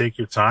have to take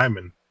your time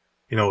and,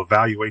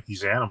 evaluate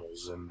these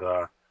animals. And,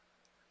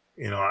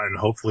 and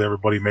hopefully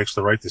everybody makes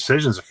the right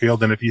decisions in the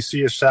field. And if you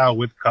see a sow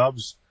with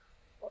cubs,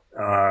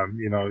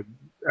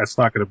 that's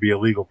not going to be a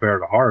legal bear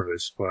to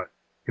harvest. But,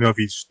 if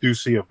you do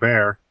see a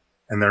bear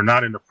and they're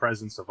not in the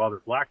presence of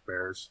other black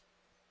bears,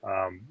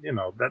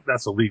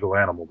 that's a legal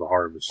animal to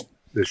harvest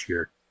this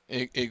year.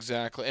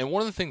 Exactly. And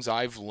one of the things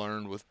I've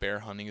learned with bear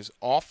hunting is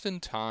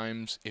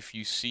oftentimes if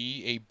you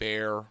see a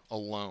bear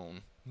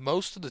alone,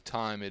 most of the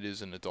time it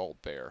is an adult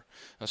bear.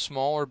 A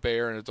smaller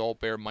bear, an adult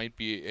bear might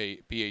be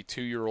a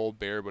 2-year-old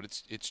bear, but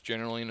it's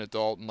generally an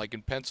adult. And like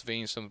in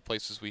Pennsylvania, some of the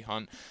places we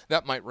hunt,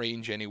 that might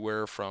range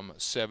anywhere from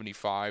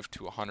 75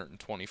 to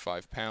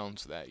 125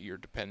 pounds that year,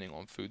 depending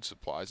on food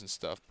supplies and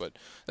stuff. But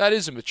that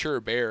is a mature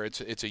bear.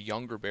 It's a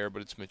younger bear,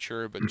 but it's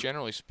mature. But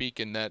generally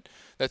speaking, I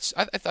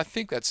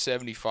think that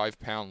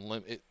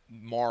 75-pound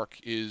mark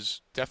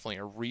is definitely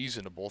a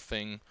reasonable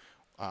thing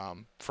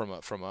from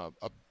a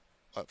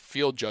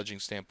field judging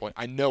standpoint.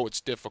 I know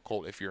it's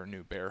difficult if you're a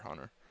new bear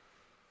hunter.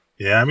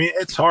 Yeah, I mean,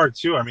 it's hard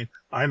too. I mean,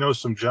 I know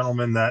some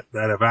gentlemen that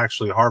have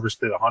actually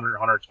harvested 100,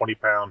 120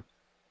 pound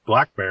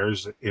black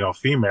bears,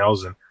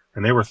 females,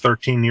 and they were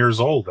 13 years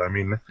old. I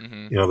mean,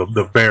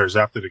 the bears,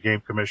 after the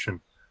game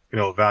commission,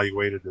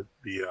 evaluated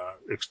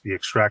the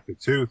extracted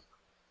tooth.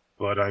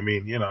 But I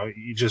mean,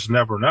 you just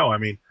never know. I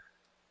mean,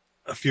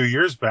 a few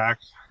years back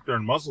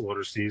during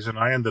muzzleloader season,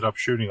 I ended up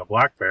shooting a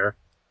black bear.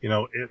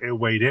 It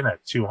weighed in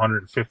at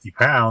 250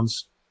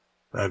 pounds.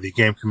 The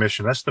game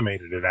commission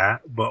estimated it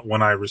at, but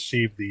when I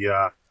received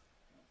the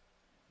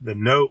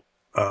note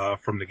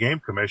from the game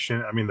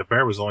commission, I mean, the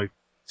bear was only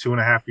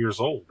 2.5 years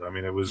old. I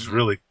mean, it was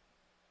really,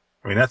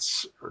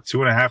 that's a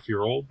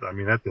 2.5-year-old. I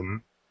mean, that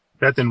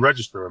didn't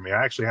register with me.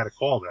 I actually had to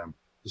call them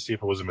to see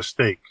if it was a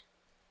mistake.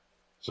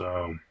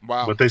 So,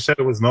 wow. But they said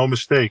it was no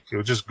mistake. It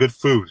was just good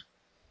food.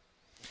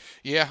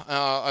 Yeah,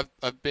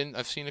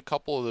 I've seen a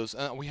couple of those.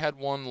 We had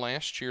one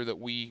last year that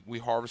we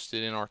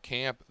harvested in our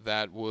camp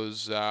that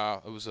was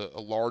it was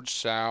a large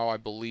sow. I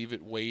believe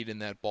it weighed in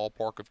that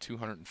ballpark of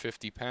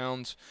 250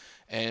 pounds.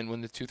 And when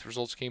the tooth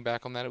results came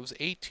back on that, it was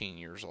 18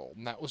 years old.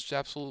 And that was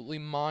absolutely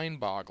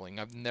mind-boggling.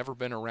 I've never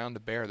been around a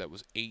bear that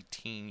was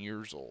 18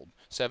 years old,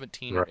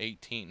 17 or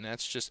 18. And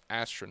that's just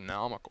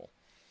astronomical.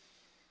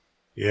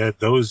 Yeah,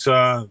 those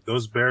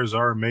bears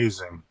are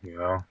amazing.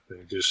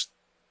 They just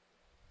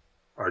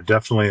are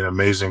definitely an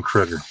amazing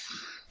critter.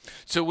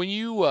 So when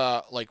you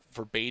like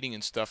for baiting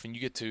and stuff, and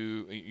you get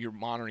to your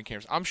monitoring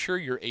cameras, I'm sure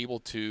you're able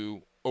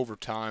to over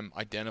time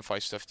identify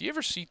stuff. Do you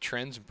ever see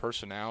trends in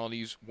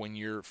personalities when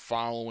you're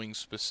following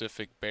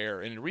specific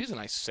bear? And the reason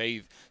I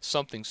say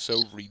something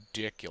so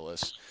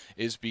ridiculous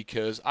is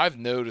because I've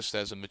noticed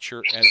as an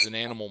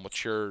animal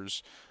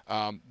matures,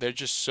 they're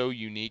just so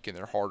unique and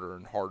they're harder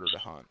and harder to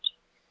hunt.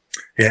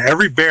 Yeah,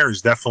 every bear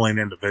is definitely an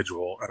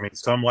individual. I mean,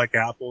 some like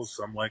apples,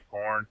 some like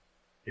corn.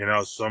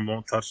 Some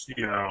won't touch,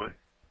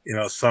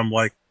 some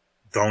like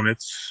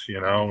donuts,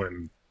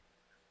 and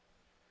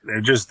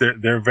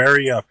they're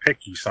very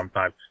picky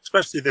sometimes,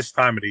 especially this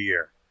time of the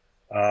year.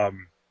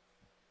 And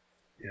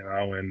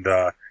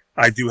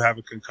I do have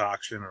a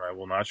concoction, and I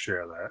will not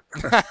share that.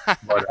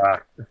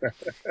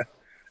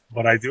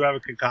 but I do have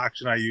a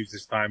concoction I use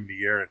this time of the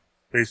year, and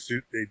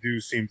they do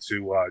seem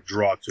to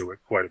draw to it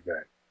quite a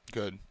bit.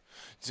 Good.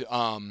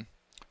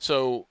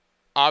 So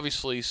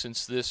obviously,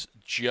 since this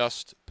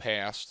just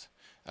passed,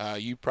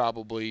 you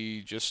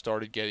probably just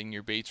started getting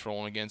your baits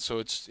rolling again, so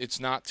it's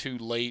not too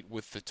late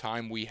with the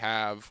time we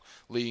have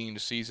leading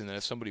into season that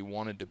if somebody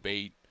wanted to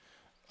bait,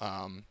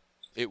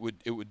 it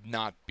would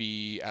not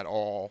be at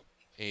all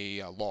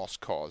a lost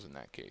cause in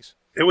that case.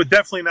 It would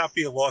definitely not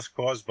be a lost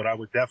cause, but I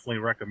would definitely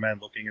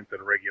recommend looking into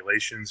the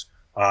regulations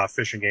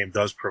Fish and Game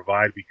does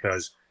provide,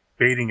 because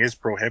baiting is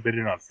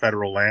prohibited on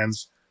federal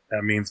lands.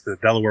 That means the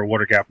Delaware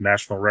Water Gap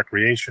National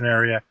Recreation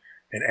Area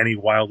and any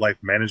wildlife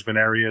management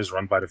areas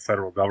run by the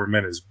federal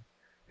government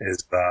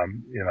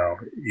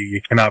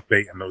you cannot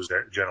bait in those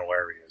general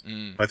areas.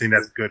 I think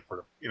that's good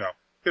for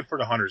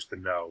the hunters to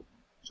know,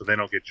 so they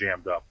don't get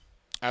jammed up.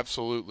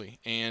 Absolutely.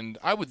 And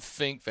I would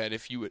think that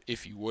if you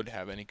would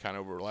have any kind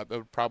of overlap, it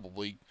would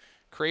probably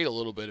create a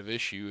little bit of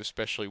issue,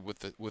 especially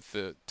with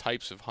the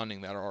types of hunting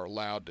that are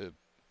allowed to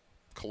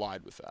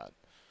collide with that.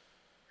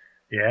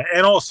 Yeah,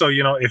 and also,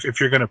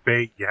 if you're going to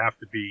bait, you have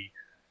to be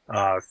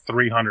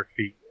 300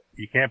 feet.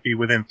 You can't be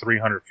within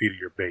 300 feet of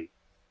your bait.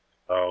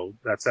 So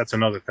that's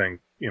another thing,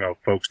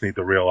 folks need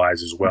to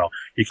realize as well.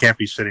 You can't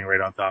be sitting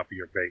right on top of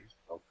your bait.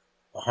 So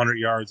 100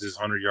 yards is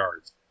 100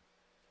 yards.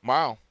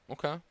 Wow.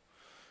 Okay.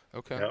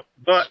 Yep.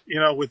 But,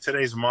 with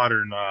today's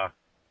modern,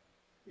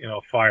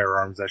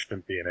 firearms, that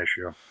shouldn't be an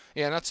issue.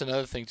 Yeah, and that's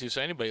another thing too.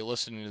 So anybody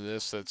listening to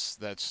this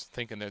that's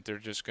thinking that they're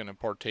just going to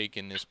partake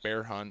in this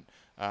bear hunt,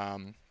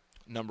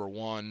 number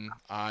one,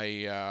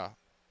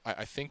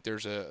 I think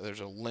there's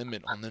a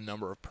limit on the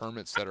number of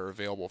permits that are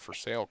available for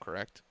sale,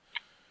 correct?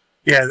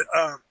 Yeah,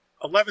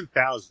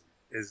 11,000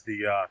 is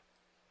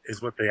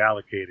is what they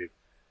allocated,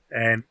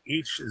 and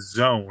each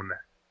zone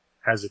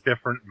has a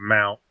different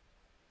amount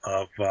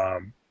of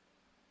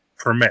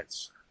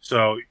permits.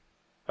 So,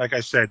 like I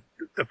said,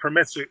 the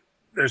permits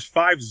there's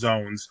 5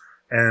 zones,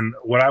 and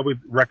what I would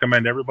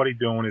recommend everybody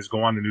doing is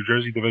go on the New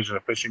Jersey Division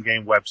of Fish and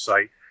Game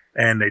website,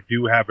 and they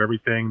do have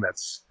everything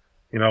that's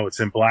it's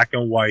in black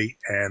and white,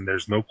 and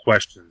there's no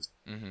questions.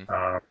 Mm-hmm.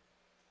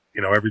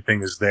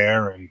 Everything is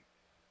there, and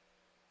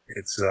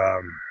it's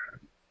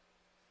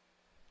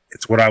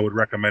what I would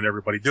recommend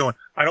everybody doing.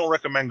 I don't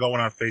recommend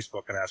going on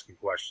Facebook and asking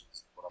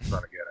questions. What I'm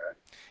trying to get at.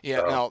 Yeah,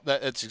 So, no,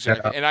 that's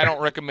exactly. And I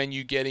don't recommend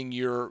you getting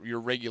your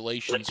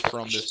regulations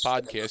from this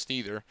podcast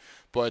either.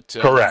 But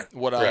correct.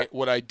 What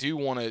I do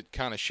want to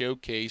kind of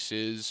showcase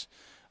is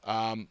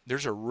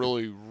there's a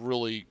really,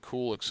 really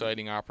cool,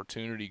 exciting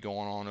opportunity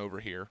going on over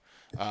here.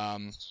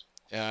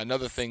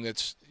 Another thing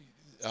that's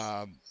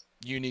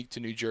unique to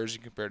New Jersey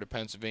compared to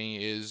Pennsylvania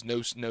is no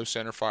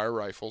centerfire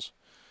rifles.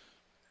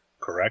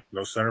 Correct.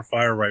 No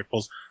centerfire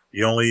rifles.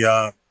 The only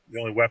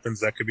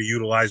weapons that could be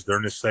utilized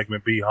during this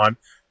segment B hunt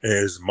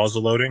is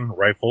muzzleloading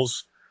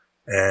rifles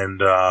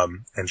and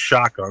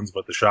shotguns,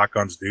 but the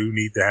shotguns do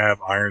need to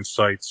have iron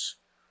sights,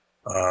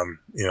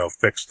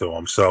 fixed to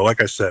them. So,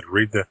 like I said,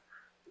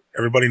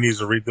 everybody needs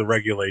to read the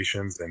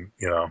regulations and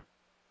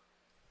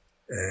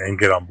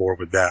get on board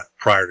with that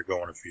prior to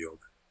going to field.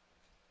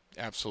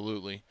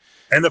 Absolutely.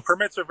 And the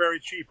permits are very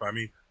cheap. I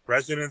mean,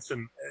 residents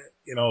and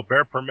a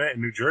bear permit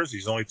in New Jersey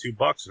is only $2,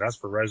 and that's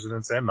for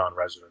residents and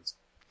non-residents.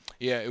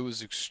 Yeah, it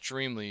was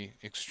extremely,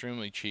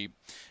 extremely cheap.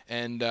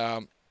 And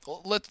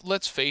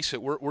let's face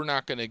it, we're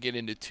not going to get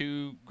into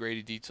too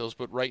great details,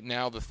 but right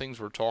now the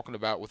things we're talking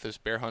about with this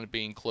bear hunt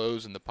being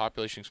closed and the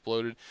population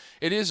exploded,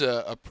 it is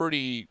a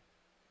pretty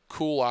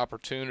cool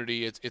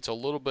opportunity. It's a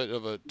little bit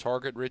of a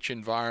target-rich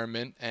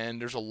environment, and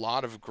there's a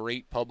lot of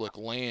great public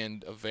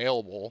land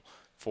available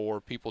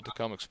for people to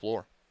come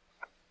explore.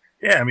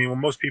 Yeah, I mean,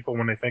 most people,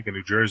 when they think of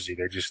New Jersey,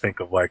 they just think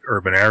of like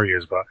urban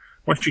areas. But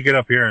once you get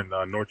up here in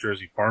North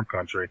Jersey farm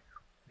country,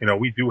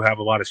 we do have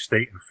a lot of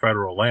state and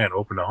federal land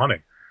open to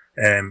hunting.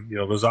 And,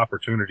 those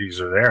opportunities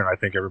are there. And I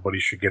think everybody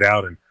should get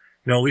out and,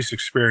 at least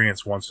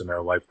experience once in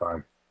their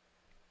lifetime.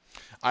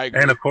 I agree.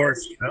 And of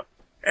course,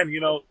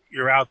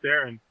 you're out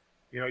there and,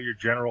 your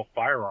general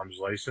firearms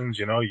license,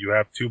 you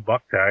have 2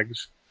 buck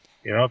tags.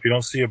 If you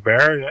don't see a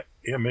bear,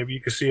 maybe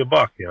you can see a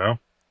buck,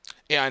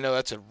 Yeah, I know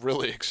that's a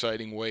really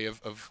exciting way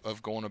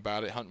of going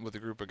about it, hunting with a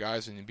group of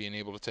guys and being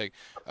able to take.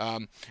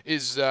 And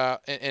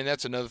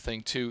that's another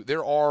thing, too.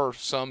 There are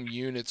some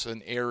units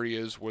and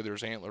areas where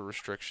there's antler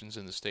restrictions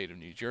in the state of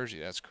New Jersey.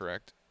 That's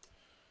correct?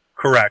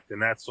 Correct,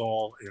 and that's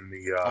all in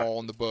all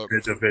in the book.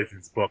 The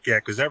division's book, yeah,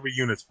 because every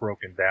unit's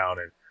broken down,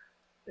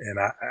 and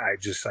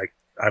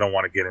I don't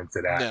want to get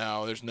into that.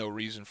 No, there's no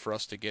reason for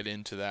us to get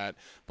into that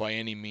by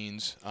any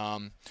means.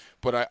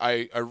 But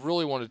I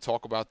really want to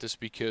talk about this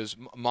because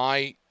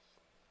my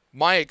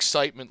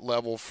excitement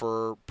level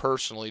for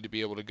personally to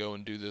be able to go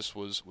and do this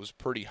was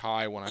pretty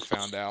high when I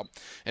found out.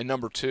 And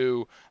number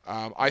 2,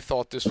 I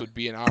thought this would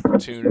be an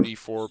opportunity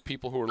for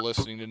people who are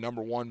listening to,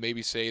 number 1,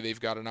 maybe say they've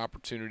got an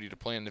opportunity to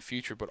plan in the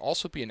future, but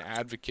also be an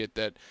advocate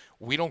that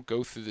we don't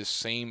go through this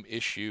same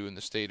issue in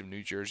the state of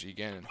New Jersey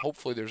again. And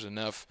hopefully there's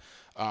enough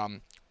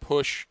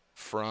push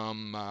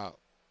from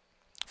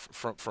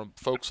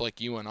folks like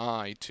you and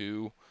I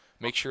to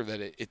make sure that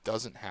it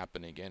doesn't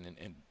happen again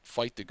and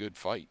fight the good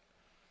fight.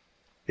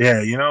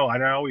 Yeah,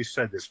 I always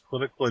said this,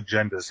 political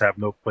agendas have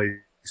no place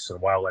in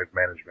wildlife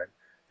management.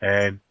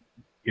 And,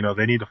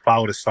 they need to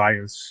follow the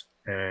science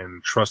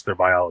and trust their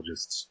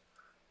biologists.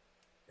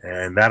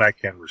 And that I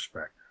can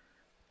respect.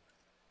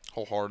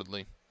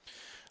 Wholeheartedly.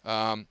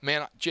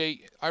 Man,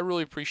 Jay, I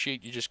really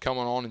appreciate you just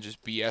coming on and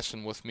just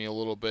BSing with me a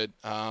little bit.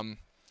 I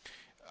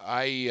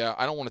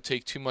don't want to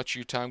take too much of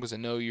your time because I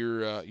know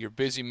you're a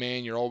busy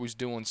man. You're always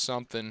doing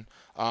something.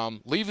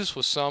 Leave us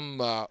with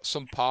some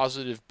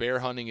positive bear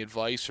hunting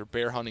advice or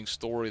bear hunting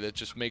story that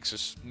just makes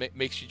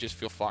you just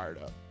feel fired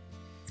up.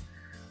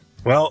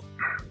 Well,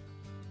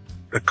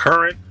 the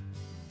current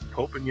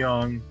Pope and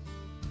Young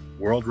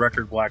world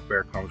record black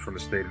bear comes from the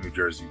state of New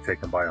Jersey,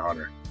 taken by a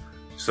hunter.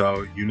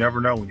 So you never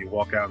know when you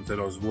walk out into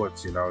those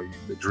woods,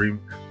 the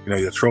dream,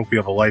 the trophy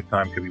of a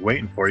lifetime could be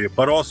waiting for you.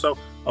 But also,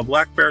 a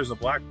black bear is a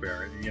black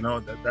bear.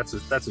 That's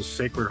a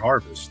sacred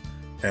harvest.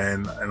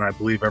 And I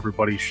believe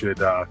everybody should,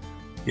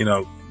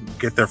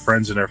 get their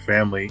friends and their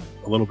family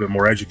a little bit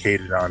more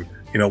educated on,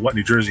 what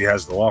New Jersey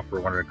has to offer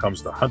when it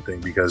comes to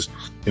hunting, because,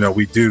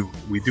 we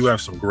do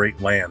have some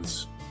great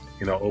lands,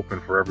 open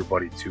for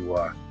everybody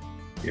to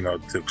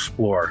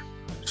explore.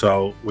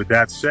 So with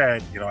that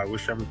said, I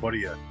wish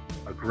everybody a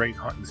great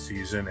hunting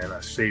season and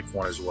a safe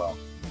one as well.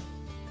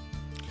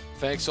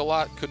 Thanks a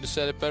lot. Couldn't have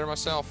said it better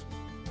myself.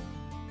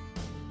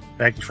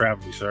 Thank you for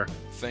having me, sir.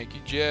 Thank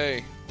you,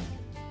 Jay.